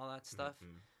crisp and all that stuff,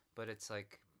 Mhm. but it's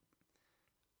like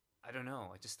I don't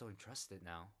know. I just don't trust it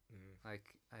now. Mhm.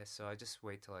 Like so I just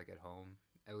wait till I get home.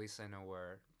 At least I know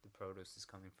where the produce is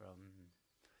coming from.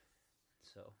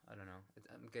 So I don't know.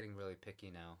 I'm getting really picky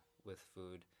now with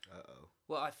food. Uh-oh.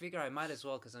 Well, I figure I might as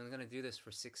well because I'm gonna do this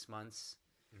for 6 months.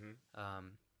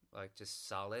 Mhm. Like just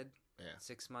solid. Yeah.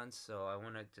 6 months. So I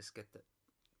want to just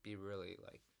be really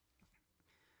like,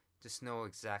 just know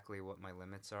exactly what my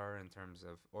limits are in terms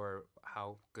of, or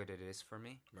how good it is for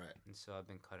me. Right. And so I've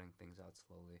been cutting things out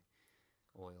slowly.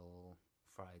 Oil,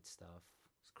 fried stuff.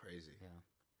 It's crazy. Yeah.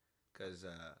 Cause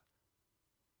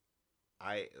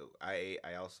I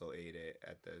also ate it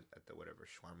at the whatever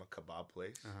shawarma kebab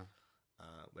place.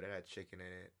 But it had chicken in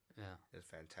it. Yeah. It was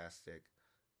fantastic,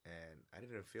 and I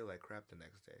didn't feel like crap the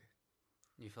next day.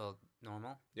 You felt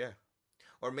normal? Yeah,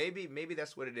 or maybe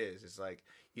that's what it is. It's like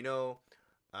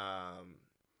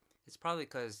It's probably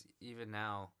because even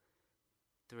now,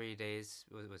 3 days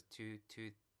was 2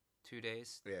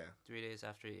 days. yeah, 3 days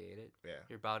after you ate it, yeah.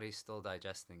 your body's still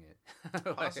digesting it.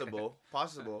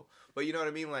 Possible. But you know what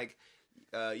I mean? Like,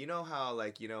 you know how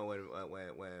like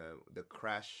when the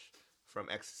crash from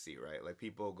ecstasy, right? Like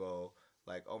people go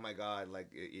like, oh my god,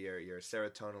 like your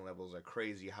serotonin levels are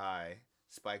crazy high,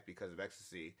 spiked because of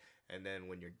ecstasy, and then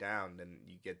when you're down, then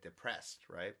you get depressed,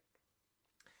 right?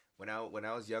 When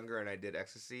I was younger and I did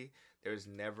ecstasy, there was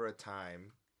never a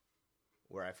time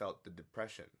where I felt the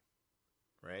depression,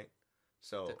 right?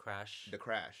 So The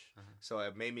crash. So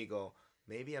it made me go,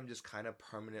 maybe I'm just kind of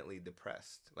permanently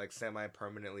depressed, like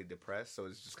semi-permanently depressed. So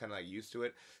it's just kind of like used to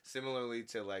it. Similarly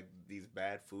to like these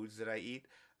bad foods that I eat,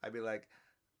 I'd be like,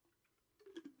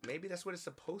 maybe that's what it's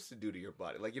supposed to do to your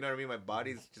body. Like, you know what I mean? My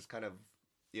body's just kind of,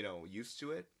 used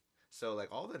to it. So like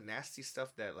all the nasty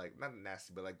stuff that like, not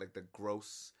nasty, but like the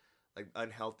gross, like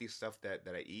unhealthy stuff that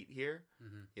I eat here.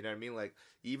 Mm-hmm. You know what I mean? Like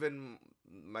even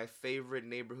my favorite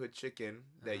neighborhood chicken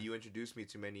that you introduced me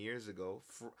to many years ago,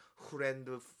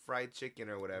 Hurendo fried chicken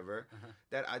or whatever.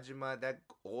 That ajima, that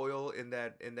oil in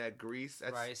that grease,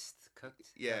 that's Thrice cooked.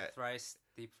 Yeah. Thrice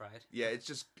deep fried. yeah, it's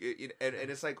just and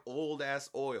it's like old ass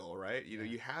oil, right?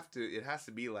 You have to. It has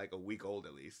to be like a week old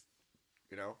at least.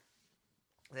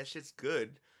 That shit's good,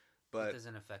 It but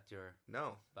doesn't affect your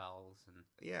no. bowels and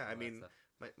Yeah, I all that mean, stuff.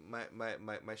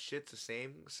 my shit's the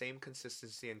same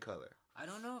consistency and color. I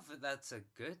don't know if that's a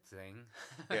good thing.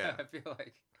 Yeah. I feel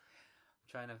like I'm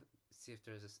trying to see if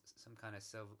there's some kind of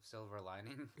silver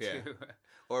lining. Yeah. To,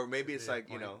 Or maybe it's to like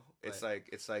that point, it's but-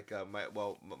 like I'm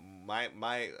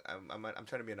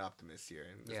trying to be an optimist here,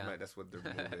 and that's what the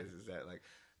move is that like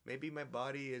maybe my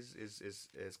body is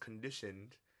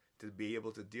conditioned to be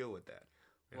able to deal with that.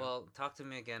 Well, talk to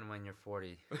me again when you're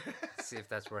 40. See if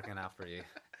that's working out for you.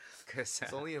 'Cause,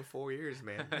 It's only in 4 years,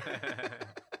 man.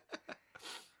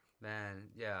 man,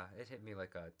 yeah, it hit me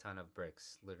like a ton of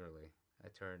bricks, literally. I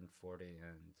turned 40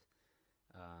 and,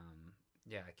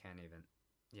 yeah, I can't even,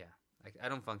 yeah. I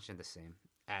don't function the same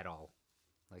at all.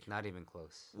 Like, not even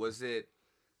close. Was it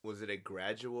a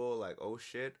gradual like oh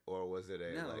shit, or was it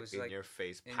a No, it like was in like your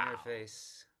face? In pow? your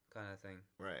face kind of thing.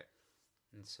 Right.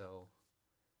 And so,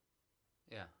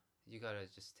 yeah, you gotta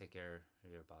just take care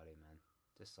of your body, man.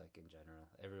 Just like in general.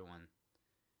 Everyone,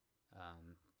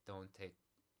 don't take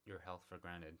your health for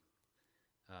granted.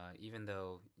 Even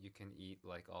though you can eat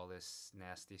like all this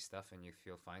nasty stuff and you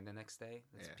feel fine the next day,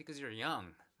 it's Yeah. because you're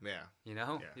young. Yeah.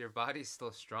 Yeah. Yeah. Your body's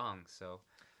still strong. So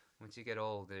once you get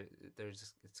old,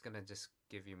 it's gonna just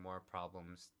give you more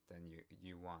problems than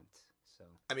you want. So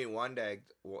I mean, Wandag.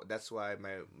 That's why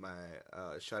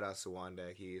my shout outs to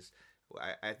Wandag.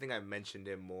 I think I mentioned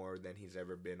him more than he's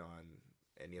ever been on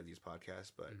any of these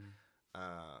podcasts, but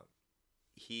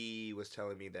he was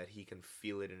telling me that he can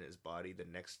feel it in his body the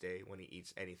next day when he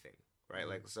eats anything, right?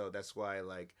 Like, so that's why,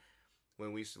 like,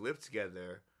 when we used to live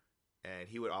together, and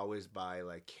he would always buy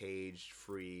like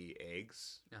cage-free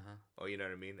eggs, or you know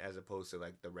what I mean, as opposed to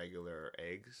like the regular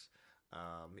eggs.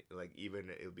 Like even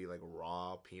it would be like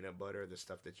raw peanut butter, the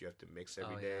stuff that you have to mix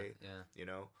every day. Yeah. You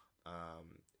know,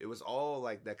 it was all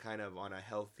like that kind of on a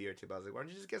healthier tip. I was like, why don't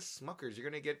you just get Smuckers? You're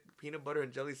gonna get peanut butter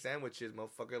and jelly sandwiches,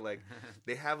 motherfucker. Like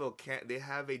they have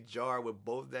a jar with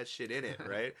both that shit in it,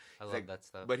 right? I love like, that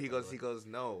stuff. But he goes,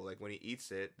 no. Like when he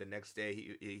eats it, the next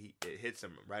day it hits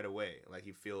him right away. Like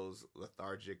he feels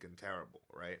lethargic and terrible,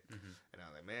 right? Mm-hmm. And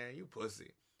I'm like, man, you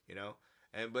pussy, you know.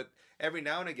 But every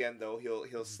now and again though,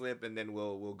 he'll slip, and then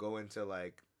we'll go into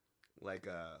like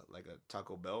a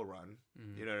Taco Bell run.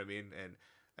 Mm-hmm. You know what I mean? And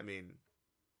I mean,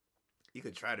 you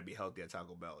could try to be healthy at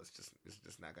Taco Bell. It's just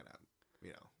not gonna,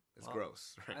 it's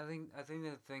gross. Right? I think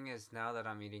the thing is, now that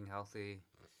I'm eating healthy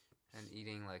and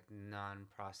eating like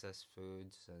non-processed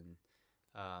foods, and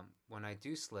when I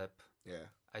do slip,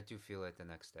 I do feel it the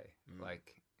next day.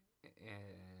 Like,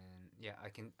 and yeah,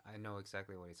 I know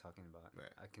exactly what he's talking about.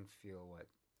 Right. I can feel what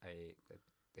I ate the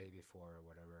day before or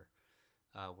whatever,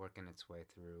 working its way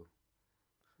through.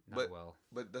 But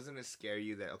doesn't it scare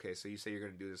you that, okay, so you say you're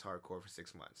going to do this hardcore for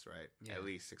 6 months, right? Yeah. At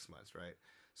least 6 months, right?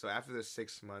 So after the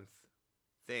 6 month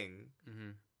thing,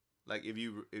 like if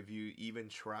you even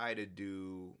try to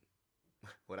do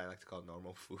what I like to call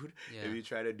normal food, if you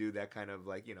try to do that kind of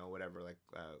like, whatever, like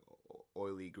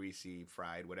oily, greasy,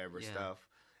 fried, whatever stuff,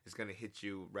 it's going to hit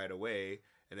you right away,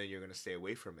 and then you're going to stay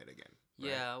away from it again. Right?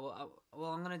 Yeah,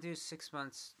 well, I'm going to do 6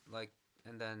 months, like,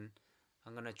 and then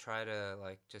I'm going to try to,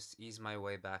 like, just ease my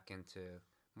way back into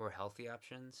more healthy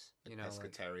options,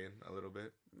 pescatarian, like, a little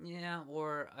bit. Yeah,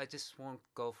 or I just won't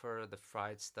go for the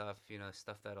fried stuff,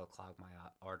 stuff that'll clog my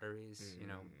arteries,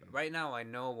 Right now I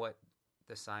know what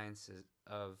the science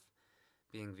of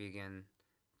being vegan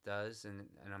does, and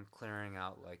I'm clearing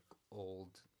out, like,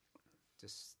 old,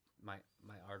 just my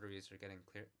arteries are getting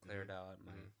cleared out,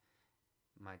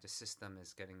 my just system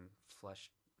is getting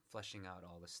flushing out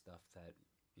all the stuff that,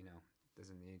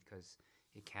 doesn't need, because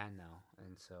it can now.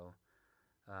 And so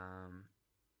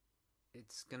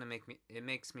it's gonna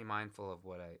makes me mindful of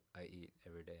what I eat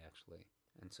every day, actually.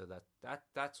 And so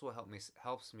that's what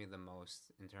helps me the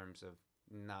most in terms of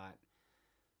not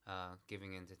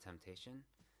giving in to temptation.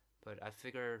 But I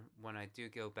figure when I do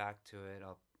go back to it,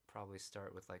 I'll probably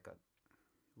start with like a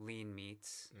lean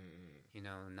meats,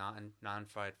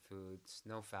 non-fried foods,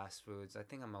 no fast foods. I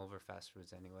think I'm over fast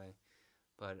foods anyway.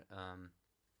 But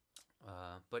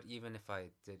even if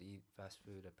I did eat fast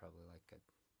food, I'd probably like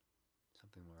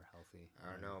something more healthy. I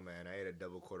don't know, man. I ate a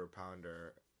double quarter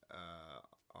pounder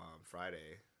on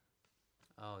Friday.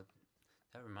 Oh,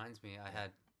 that reminds me. I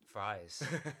had fries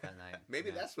that night.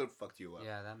 Maybe that's what fucked you up.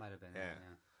 Yeah, that might have been it.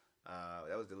 Yeah.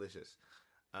 That was delicious.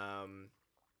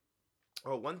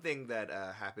 One thing that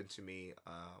happened to me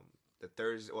the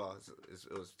Thursday. Well,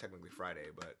 it was technically Friday,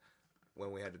 but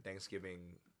when we had the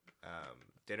Thanksgiving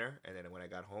dinner, and then when I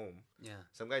got home,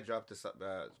 some guy dropped us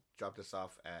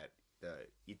off at the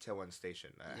Itaewon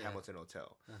station, Hamilton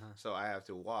Hotel. So I have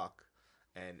to walk,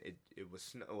 and it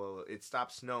was it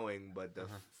stopped snowing, but the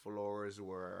floors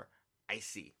were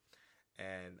icy,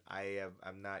 and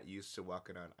I'm not used to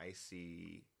walking on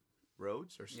icy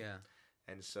roads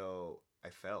and so I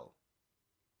fell.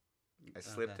 I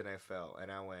slipped and I fell,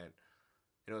 and I went.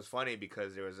 And it was funny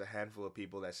because there was a handful of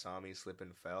people that saw me slip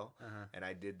and fell, and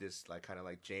I did this like kind of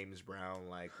like James Brown,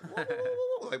 like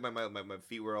like my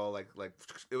feet were all like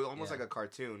it was almost like a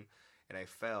cartoon, and I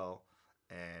fell.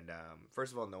 And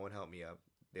first of all, no one helped me up.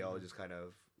 They all just kind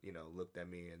of looked at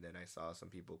me, and then I saw some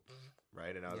people,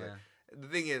 right? And I was like, the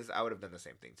thing is, I would have done the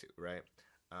same thing too, right?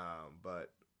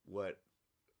 But why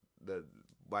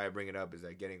I bring it up is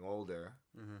that getting older,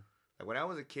 like when I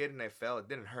was a kid and I fell, it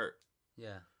didn't hurt.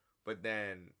 Yeah. But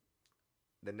then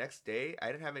the next day, I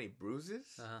didn't have any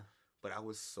bruises, but I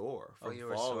was sore from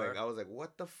falling. Sore? I was like,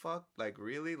 what the fuck? Like,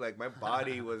 really? Like, my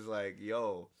body was like,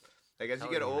 yo. Like, as you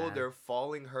get older, man,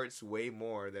 falling hurts way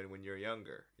more than when you're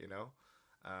younger,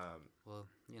 Well,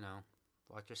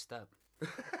 watch your step.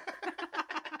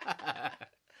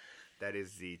 That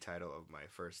is the title of my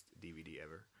first DVD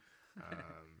ever.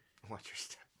 Watch your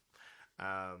step.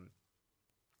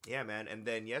 Yeah, man. And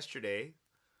then yesterday,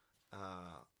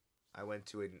 I went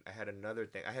to I had another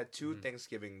thing. I had two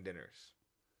Thanksgiving dinners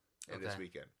this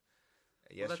weekend.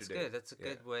 Well, that's good. That's a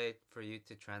good way for you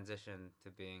to transition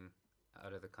to being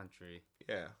out of the country.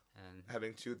 Yeah. And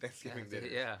having two Thanksgiving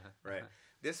dinners. Yeah. Right.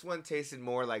 This one tasted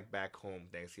more like back home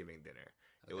Thanksgiving dinner.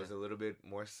 Okay. It was a little bit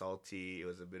more salty. It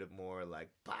was a bit more like,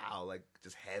 pow, like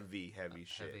just heavy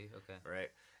shit. Heavy, okay.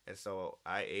 Right? And so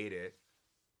I ate it,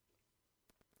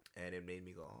 and it made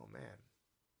me go, oh, man.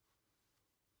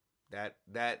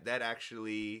 That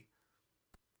actually,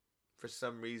 for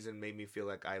some reason, made me feel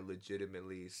like I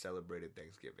legitimately celebrated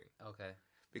Thanksgiving. Okay.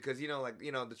 Because,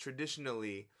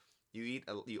 traditionally, you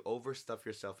overstuff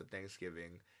yourself at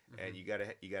Thanksgiving, and you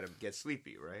gotta get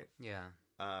sleepy, right? Yeah.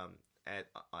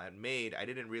 At Maid, I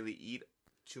didn't really eat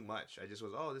too much. I just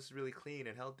was, oh, this is really clean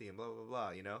and healthy and blah blah blah,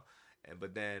 you know.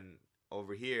 But then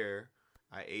over here,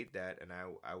 I ate that and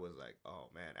I was like, oh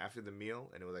man, after the meal,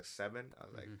 and it was like 7. I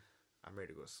was like, I'm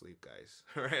ready to go to sleep, guys.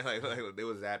 Right? Like it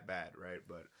was that bad, right?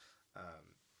 But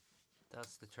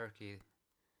that's the turkey.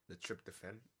 The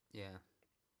tryptophan. Yeah.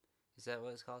 Is that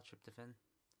what it's called? Tryptophan?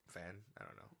 Fan? I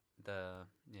don't know.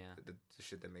 The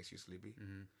shit that makes you sleepy.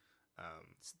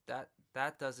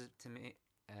 That does it to me,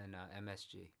 and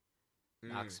MSG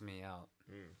knocks me out.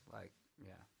 Like,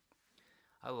 yeah,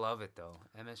 I love it though.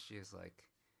 MSG is like,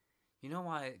 you know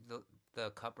why the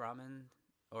cup ramen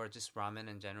or just ramen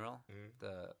in general,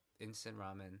 the instant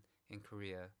ramen in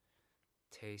Korea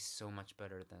tastes so much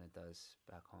better than it does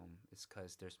back home. It's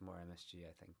because there's more MSG,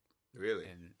 I think. Really?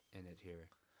 In it here.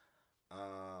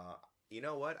 You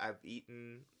know what? I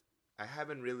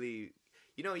haven't really,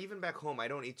 even back home, I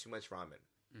don't eat too much ramen,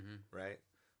 right?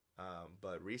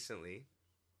 But recently,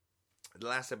 the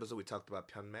last episode we talked about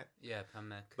pyeonmek. Yeah,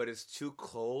 pyeonmek. But it's too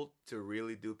cold to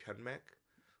really do pyeonmek.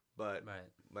 But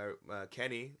my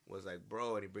Kenny was like,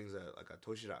 bro, and he brings a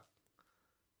toshirak.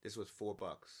 This was $4,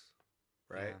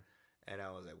 right? Yeah. And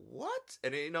I was like, what?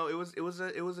 And it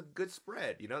was a good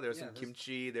spread. There was some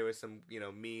kimchi, there was some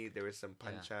meat, there was some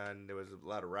panchan, there was a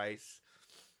lot of rice.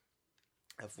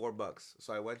 At $4,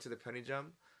 so I went to the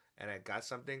Pyeongjam and I got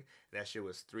something. And that shit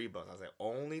was $3. I was like,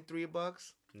 only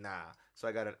 $3? Nah. So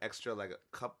I got an extra like a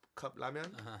cup ramen,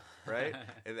 right?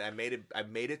 And I made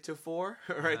it to 4,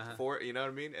 right? 4, you know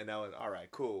what I mean? And I was all right,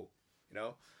 cool,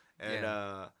 And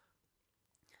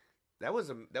that was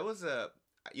a.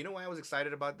 You know why I was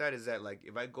excited about that is that, like,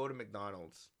 if I go to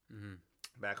McDonald's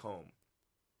back home,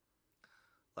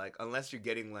 like, unless you're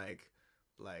getting like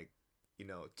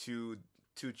two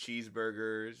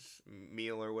cheeseburgers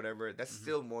meal or whatever, that's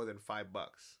still more than $5.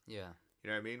 Yeah. You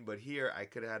know what I mean? But here I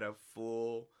could have had a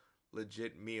full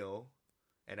legit meal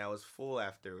and I was full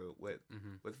after with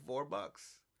 $4.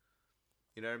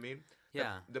 You know what I mean?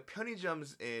 Yeah. The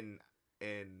Pyeongjams in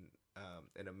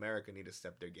America need to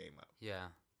step their game up. Yeah.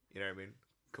 You know what I mean?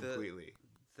 Completely.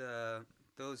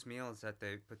 Those meals that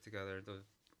they put together, those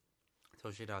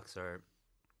toshiraks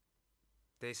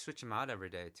they switch them out every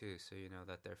day too, so you know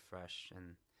that they're fresh.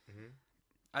 And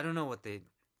I don't know what they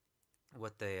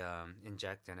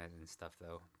inject in it and stuff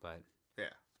though, but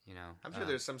I'm sure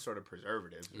there's some sort of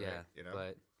preservative. Yeah, right?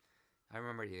 But I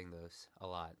remember eating those a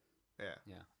lot.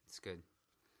 Yeah, it's good.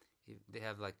 They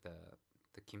have like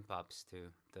the kimbaps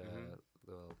too, the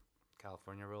little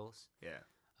California rolls. Yeah.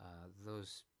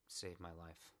 Those saved my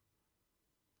life.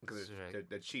 Because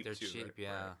they're cheap They're too. cheap, right?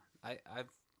 yeah. Right. I've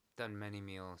done many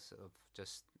meals of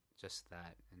just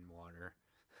that and water.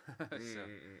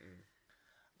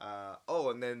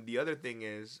 And then the other thing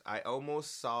is, I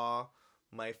almost saw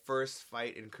my first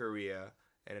fight in Korea,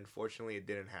 and unfortunately, it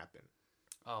didn't happen.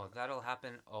 Oh, that'll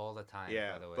happen all the time.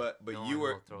 Yeah, by the way. but no you one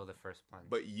were will throw the first punch.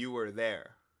 But you were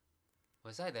there.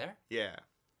 Was I there? Yeah.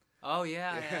 Oh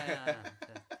yeah.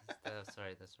 That's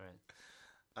right.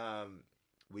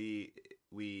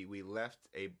 We left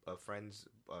a friend's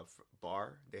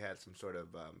bar. They had some sort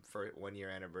of 1 year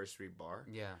anniversary bar.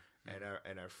 Yeah.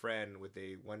 And our friend with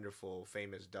a wonderful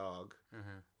famous dog,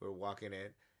 we're walking in,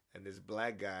 and this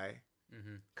black guy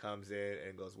comes in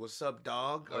and goes, "What's up,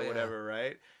 dog?" or whatever,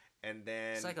 right? And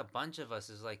then it's like a bunch of us.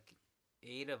 There's like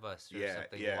 8 of us or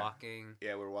something walking.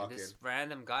 Yeah, we're walking. And this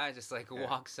random guy just like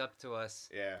walks up to us.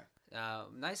 Yeah.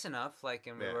 Nice enough, like,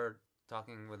 and we Yeah. were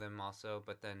talking with him also,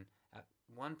 but then at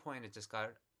one point it just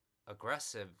got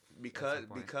aggressive.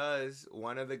 Because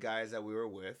one of the guys that we were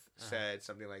with said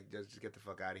something like, just get the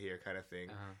fuck out of here kind of thing.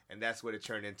 And that's what it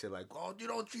turned into, like, oh, you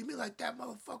don't treat me like that,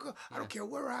 motherfucker. I don't care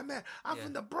where I'm at. I'm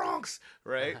from the Bronx,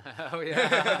 right? Oh,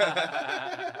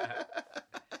 yeah.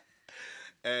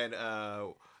 And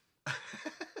I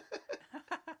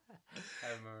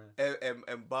remember.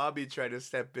 And Bobby tried to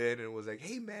step in and was like,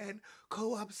 hey, man,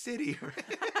 Co-op City.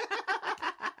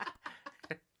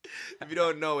 If you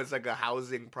don't know, it's like a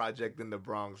housing project in the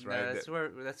Bronx, right? Yeah,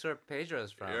 that's where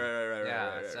Pedro's from. Right.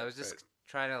 Yeah, right, so I was just right.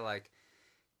 trying to like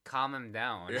calm him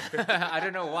down. I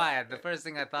don't know why. The first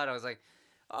thing I thought, I was like,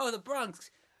 "Oh, the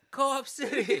Bronx, Co-op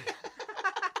City."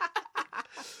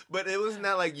 But it was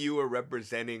not like you were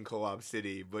representing Co-op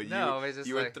City, but no, it was just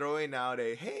you were throwing out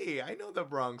a, hey, I know the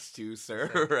Bronx too,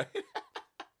 sir, right?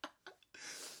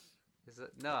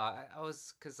 No, I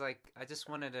was, because like I just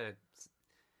wanted to,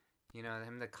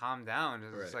 him to calm down.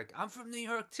 It was like, I'm from New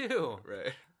York too.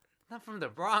 Right. Not from the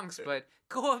Bronx, but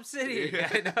Co-op City.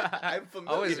 I'm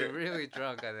familiar. I was really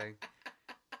drunk, I think.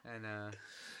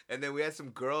 And then we had some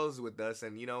girls with us,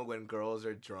 and you know when girls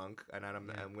are drunk, and I'm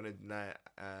gonna not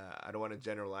I don't want to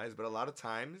generalize, but a lot of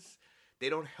times they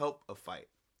don't help a fight,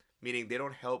 meaning they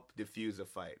don't help diffuse a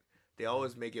fight. They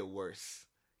always make it worse.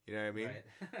 You know what I mean?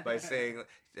 Right. By saying,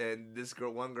 and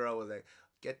one girl was like,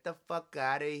 "Get the fuck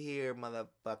out of here,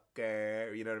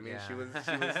 motherfucker." You know what I mean? Yeah. She was,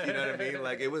 you know what I mean?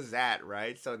 Like, it was that,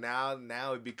 right? So now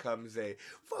it becomes a,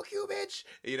 "Fuck you, bitch."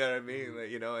 You know what I mean? Like,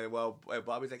 you know, and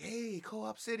Bobby's like, "Hey,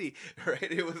 Co-op City." Right?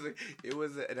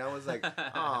 And I was like,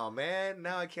 "Oh, man,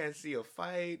 now I can't see a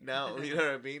fight." Now, you know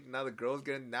what I mean? Now the girl's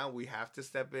now we have to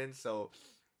step in. So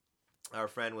our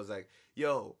friend was like,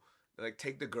 "Yo, like,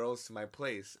 take the girls to my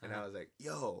place." And I was like,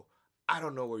 "Yo, I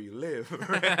don't know where you live."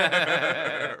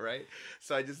 Right?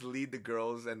 So I just lead the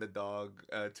girls and the dog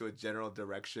to a general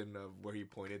direction of where he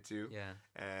pointed to. Yeah.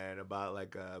 And about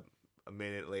like a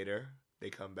minute later, they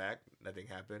come back. Nothing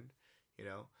happened, you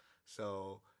know?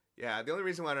 So, yeah, the only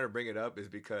reason why I wanted to bring it up is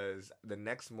because the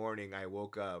next morning I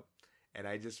woke up and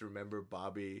I just remember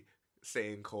Bobby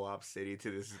saying Co-op City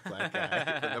to this black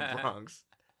guy from the Bronx.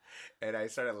 And I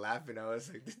started laughing. I was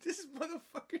like, "Did this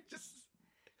motherfucker just..."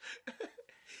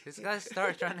 This guy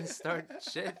trying to start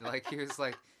shit. Like, he was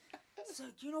like, "So,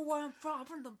 you know where I'm from? I'm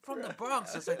from the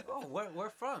Bronx." I was like, "Oh,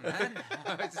 where from, man?"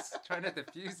 I was just trying to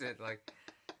diffuse it. Like,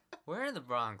 where in the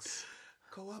Bronx?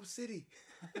 Co-op City.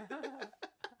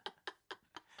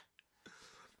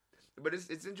 But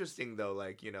it's interesting though,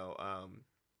 like, you know,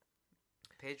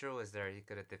 Pedro was there. He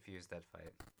could have diffused that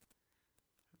fight.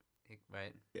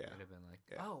 Right? Yeah. Could have been like,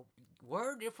 Yeah. "Oh,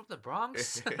 word, you're from the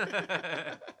Bronx?"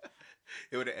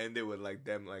 it would have ended with like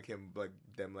them, like him, like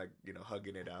them, like, you know,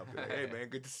 hugging it out. Be like, "Hey man,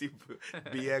 good to see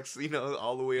BX, you know,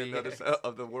 all the way on the other side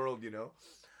of the world, you know."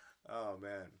 Oh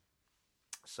man.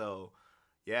 So,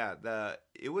 yeah,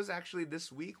 it was actually,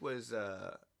 this week was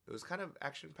it was kind of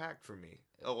action packed for me.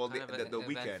 Oh well, Kind of the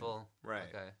weekend, eventful. right?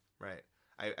 Okay. Right.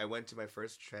 I went to my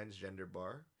first transgender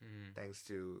bar, Mm-hmm. thanks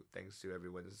to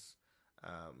everyone's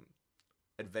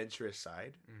adventurous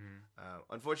side. Mm-hmm.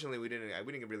 Unfortunately, we didn't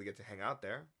really get to hang out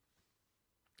there.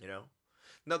 You know,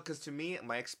 no, because to me,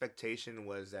 my expectation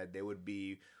was that they would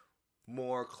be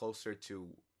more closer to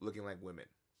looking like women.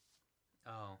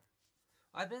 Oh,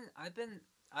 I've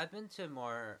been to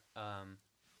more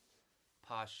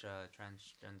posh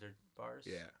transgender bars.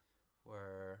 Yeah,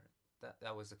 Where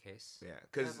that was the case. yeah, Kind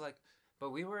because of like,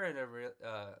 but we were in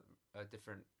a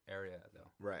different area though,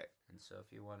 right, and so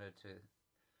if you wanted to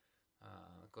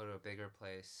go to a bigger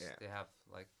place, Yeah. they have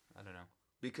like, I don't know,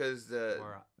 because the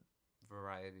more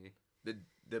variety.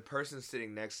 the person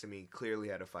sitting next to me clearly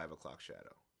had a 5 o'clock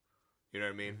shadow. You know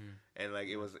what I mean? Mhm. And like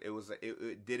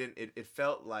it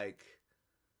felt like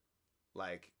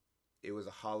it was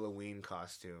a Halloween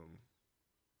costume.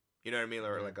 You know what I mean?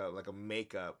 Or Mhm. like a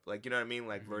makeup, like, you know what I mean?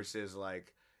 Like, Mhm. versus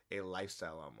like a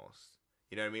lifestyle almost.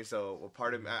 You know what I mean? So, well,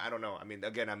 part of I don't know. I mean,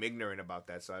 again, I'm ignorant about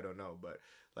that, so I don't know. But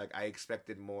like, I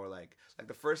expected more like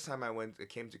the first time I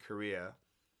came to Korea,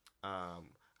 I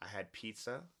had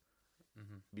pizza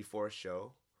Mhm. before a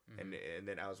show, Mhm. and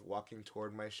then I was walking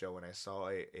toward my show, and I saw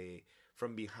a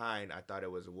from behind. I thought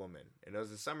it was a woman, and it was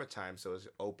the summertime, so it was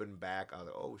open back. I was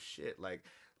like, "Oh shit!" Like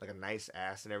a nice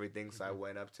ass and everything. So I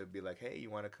went up to be like, "Hey, you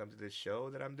want to come to this show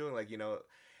that I'm doing?" Like, you know.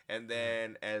 And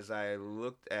then as I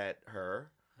looked at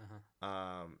her,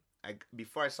 Uh-huh.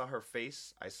 before I saw her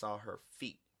face, I saw her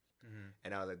feet, Mhm.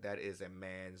 and I was like, "That is a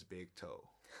man's big toe."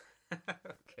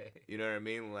 Okay. You know what I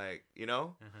mean? Like, you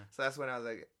know. Uh-huh. So that's when I was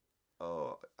like,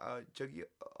 "Oh, Chucky,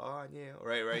 oh yeah,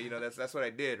 right." You know, that's what I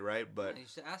did, right? But You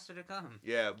should ask her to come.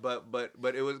 yeah, but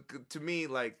it was to me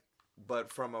like,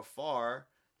 but from afar,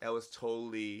 that was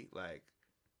totally like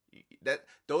that.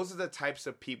 Those are the types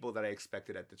of people that I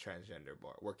expected at the transgender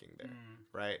bar working there,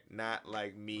 right? Not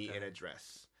like me in Okay. a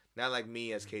dress, not like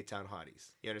me as K-Town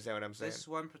hotties. You understand what I'm saying? This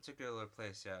one particular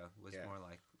place, was Yeah. more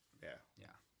like, Yeah.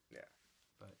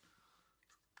 but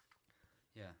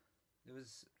yeah, it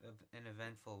was an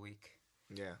eventful week.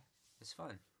 Yeah. It's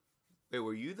fun. Wait,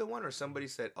 were you the one, or somebody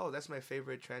said, "Oh, that's my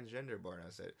favorite transgender bar"? And I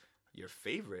said, "Your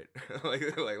favorite?" like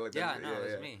Yeah, that's- no, it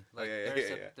was yeah. me. Oh, Like,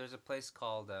 yeah, there's a place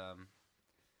called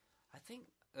I think,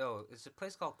 it's a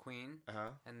place called Queen,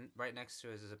 Uh-huh. and right next to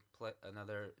it is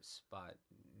another spot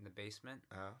in the basement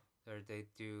Uh-huh. where they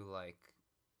do like,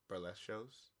 Burlesque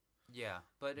shows. yeah,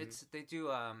 but Mhm. they do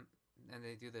and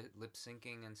they do the lip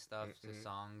syncing and stuff to Mhm.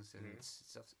 songs, and Mhm.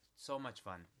 it's so much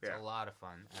fun. It's Yeah. a lot of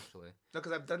fun, actually. No,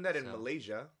 because I've done that in So-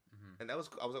 Malaysia, Mhm. and I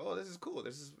was like, "Oh, this is cool.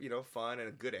 This is, you know, fun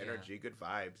and good energy, good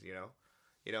vibes, you know."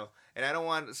 And I don't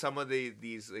want some of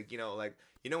these like, you know, like,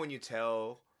 you know, when you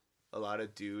tell a lot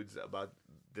of dudes about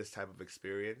this type of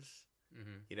experience,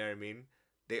 Mhm. you know what I mean?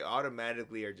 they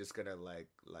automatically are just gonna like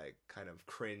kind of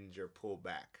cringe or pull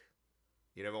back.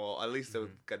 You know, well, at least the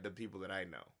people that I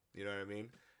know. You know what I mean?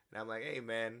 And I'm like, hey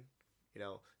man, you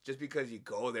know, just because you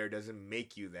go there doesn't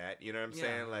make you that. You know what I'm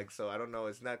saying? Like, so I don't know.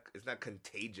 It's not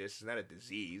contagious. It's not a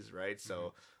disease, right?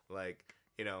 So like,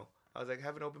 you know, I was like,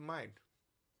 have an open mind.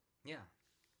 Yeah.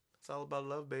 It's all about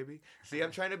love, baby. See,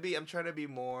 I'm trying to be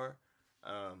more,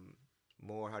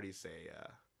 how do you say,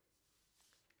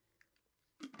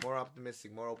 more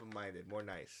optimistic, more open-minded, more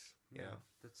nice. You know,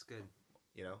 that's good.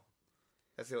 You know,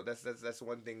 that's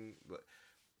one thing.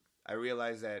 I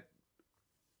realized that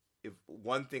if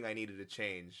one thing I needed to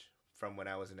change from when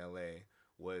I was in LA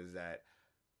was that,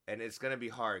 and it's gonna be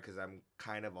hard because I'm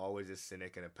kind of always a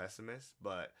cynic and a pessimist,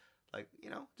 but like, you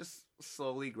know, just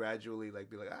slowly, gradually, like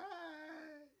be like,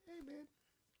 hey man,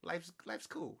 life's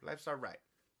cool, life's all right,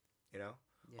 you know.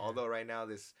 Yeah. Although right now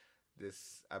this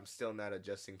I'm still not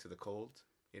adjusting to the cold,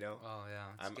 you know. Oh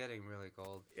yeah, it's getting really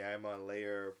cold. Yeah, I'm on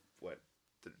layer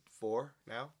 4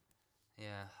 now.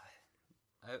 Yeah,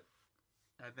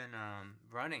 I've been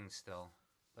running still,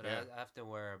 but I have to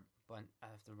I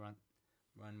have to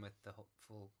run with the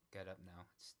full get up now.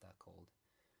 It's that cold.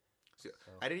 So.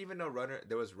 I didn't even know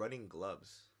there was running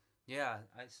gloves. Yeah,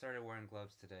 I started wearing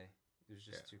gloves today. It was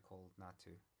just too cold not to.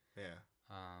 Yeah.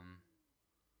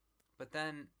 But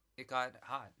then it got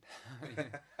hot.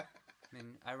 I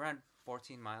mean, I ran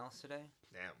 14 miles today.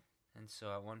 Damn. And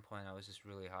so at one point I was just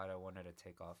really hot. I wanted to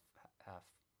take off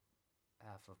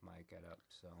half of my get up.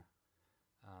 So,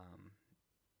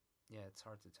 yeah, it's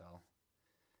hard to tell.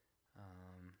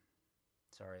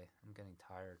 Sorry, I'm getting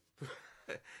tired.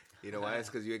 You know why? It's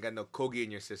because you ain't got no kogi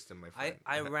in your system, my friend.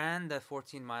 I ran the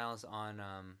 14 miles on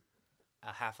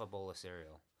a half a bowl of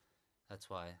cereal. That's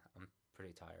why I'm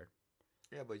pretty tired.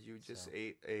 Yeah, but you just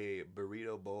ate a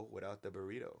burrito bowl without the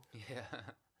burrito. Yeah.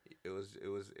 It was.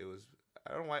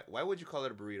 I don't know why. Why would you call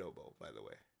it a burrito bowl? By the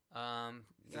way.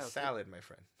 It's a salad, my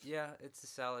friend. Yeah, it's a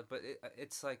salad, but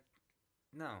it's like,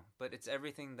 no, but it's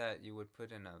everything that you would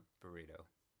put in a burrito.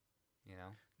 You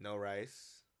know. No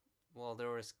rice. Well, there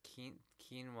was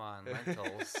quinoa and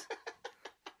lentils.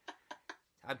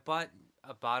 I bought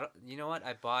a bottle. You know what?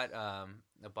 I bought a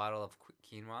bottle of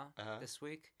quinoa this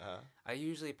week. I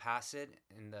usually pass it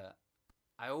in the.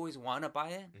 I always want to buy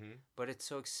it, but it's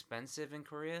so expensive in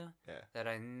Korea that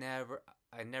I never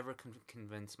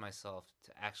convince myself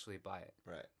to actually buy it.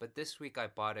 Right. But this week I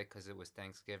bought it because it was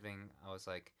Thanksgiving. I was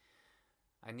like,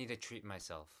 I need to treat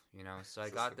myself, you know. So I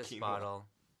got this bottle.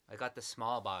 I got the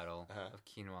small bottle of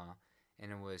quinoa,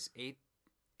 and it was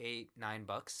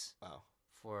 $9. Wow.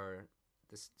 For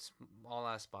this small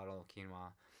ass bottle of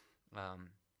quinoa,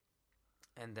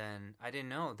 and then I didn't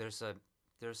know there's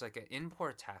like an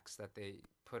import tax that they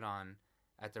put on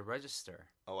at the register.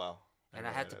 Oh wow! And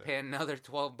I had to pay another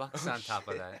 $12 on top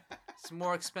of that. It's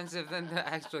more expensive than the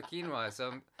actual quinoa.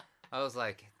 So I was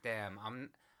like, damn.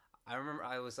 I remember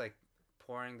I was like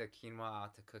pouring the quinoa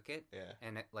out to cook it. Yeah.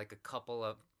 And like a couple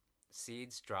of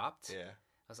seeds dropped. Yeah.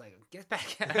 I was like, get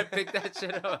back. I picked that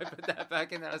shit up. I put that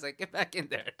back in there. I was like, get back in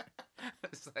there.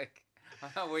 It's like, I'm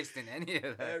not wasting any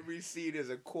of that. Every seed is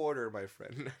a quarter, my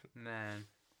friend. Man.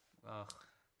 Ugh.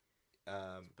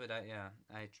 But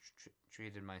I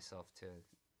treated myself to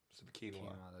some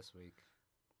quinoa this week.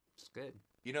 It's good.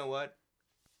 You know what?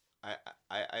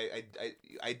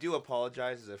 I do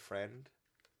apologize as a friend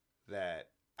that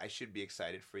I should be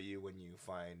excited for you when you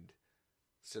find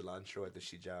cilantro at the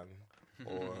Shijang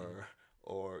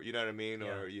or you know what I mean?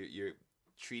 Yeah. Or you're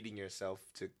treating yourself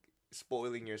to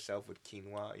spoiling yourself with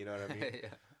quinoa, you know what I mean? Yeah.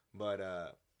 But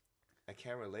I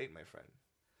can't relate, my friend,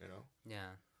 you know?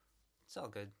 Yeah. It's all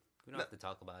good. We don't have to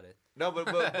talk about it. No, but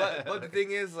the thing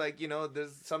is, like, you know,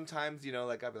 there's sometimes, you know,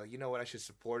 like, I'll be like, you know what, I should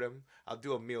support him. I'll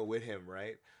do a meal with him,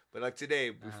 right? But, like, today,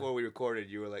 before we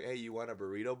recorded, you were like, hey, you want a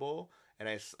burrito bowl? And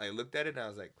I looked at it, and I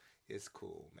was like, it's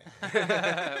cool, man.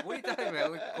 What are you talking about?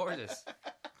 It looks gorgeous.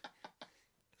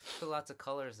 Put lots of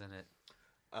colors in it.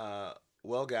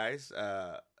 Well, guys,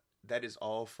 that is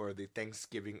all for the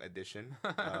Thanksgiving edition.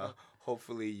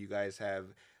 Hopefully, you guys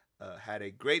have had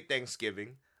a great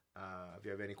Thanksgiving. If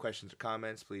you have any questions or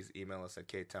comments, please email us at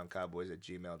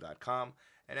ktowncowboys@gmail.com.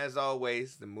 And as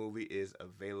always, the movie is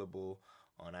available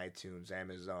on iTunes,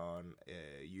 Amazon,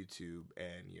 YouTube,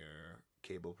 and your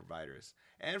cable providers.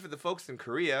 And for the folks in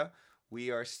Korea, we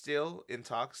are still in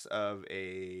talks of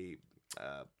a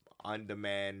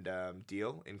on-demand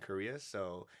deal in Korea.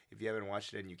 So if you haven't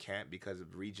watched it and you can't because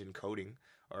of region coding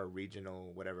or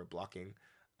regional whatever blocking,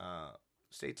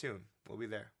 stay tuned. We'll be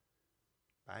there.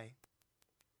 Bye.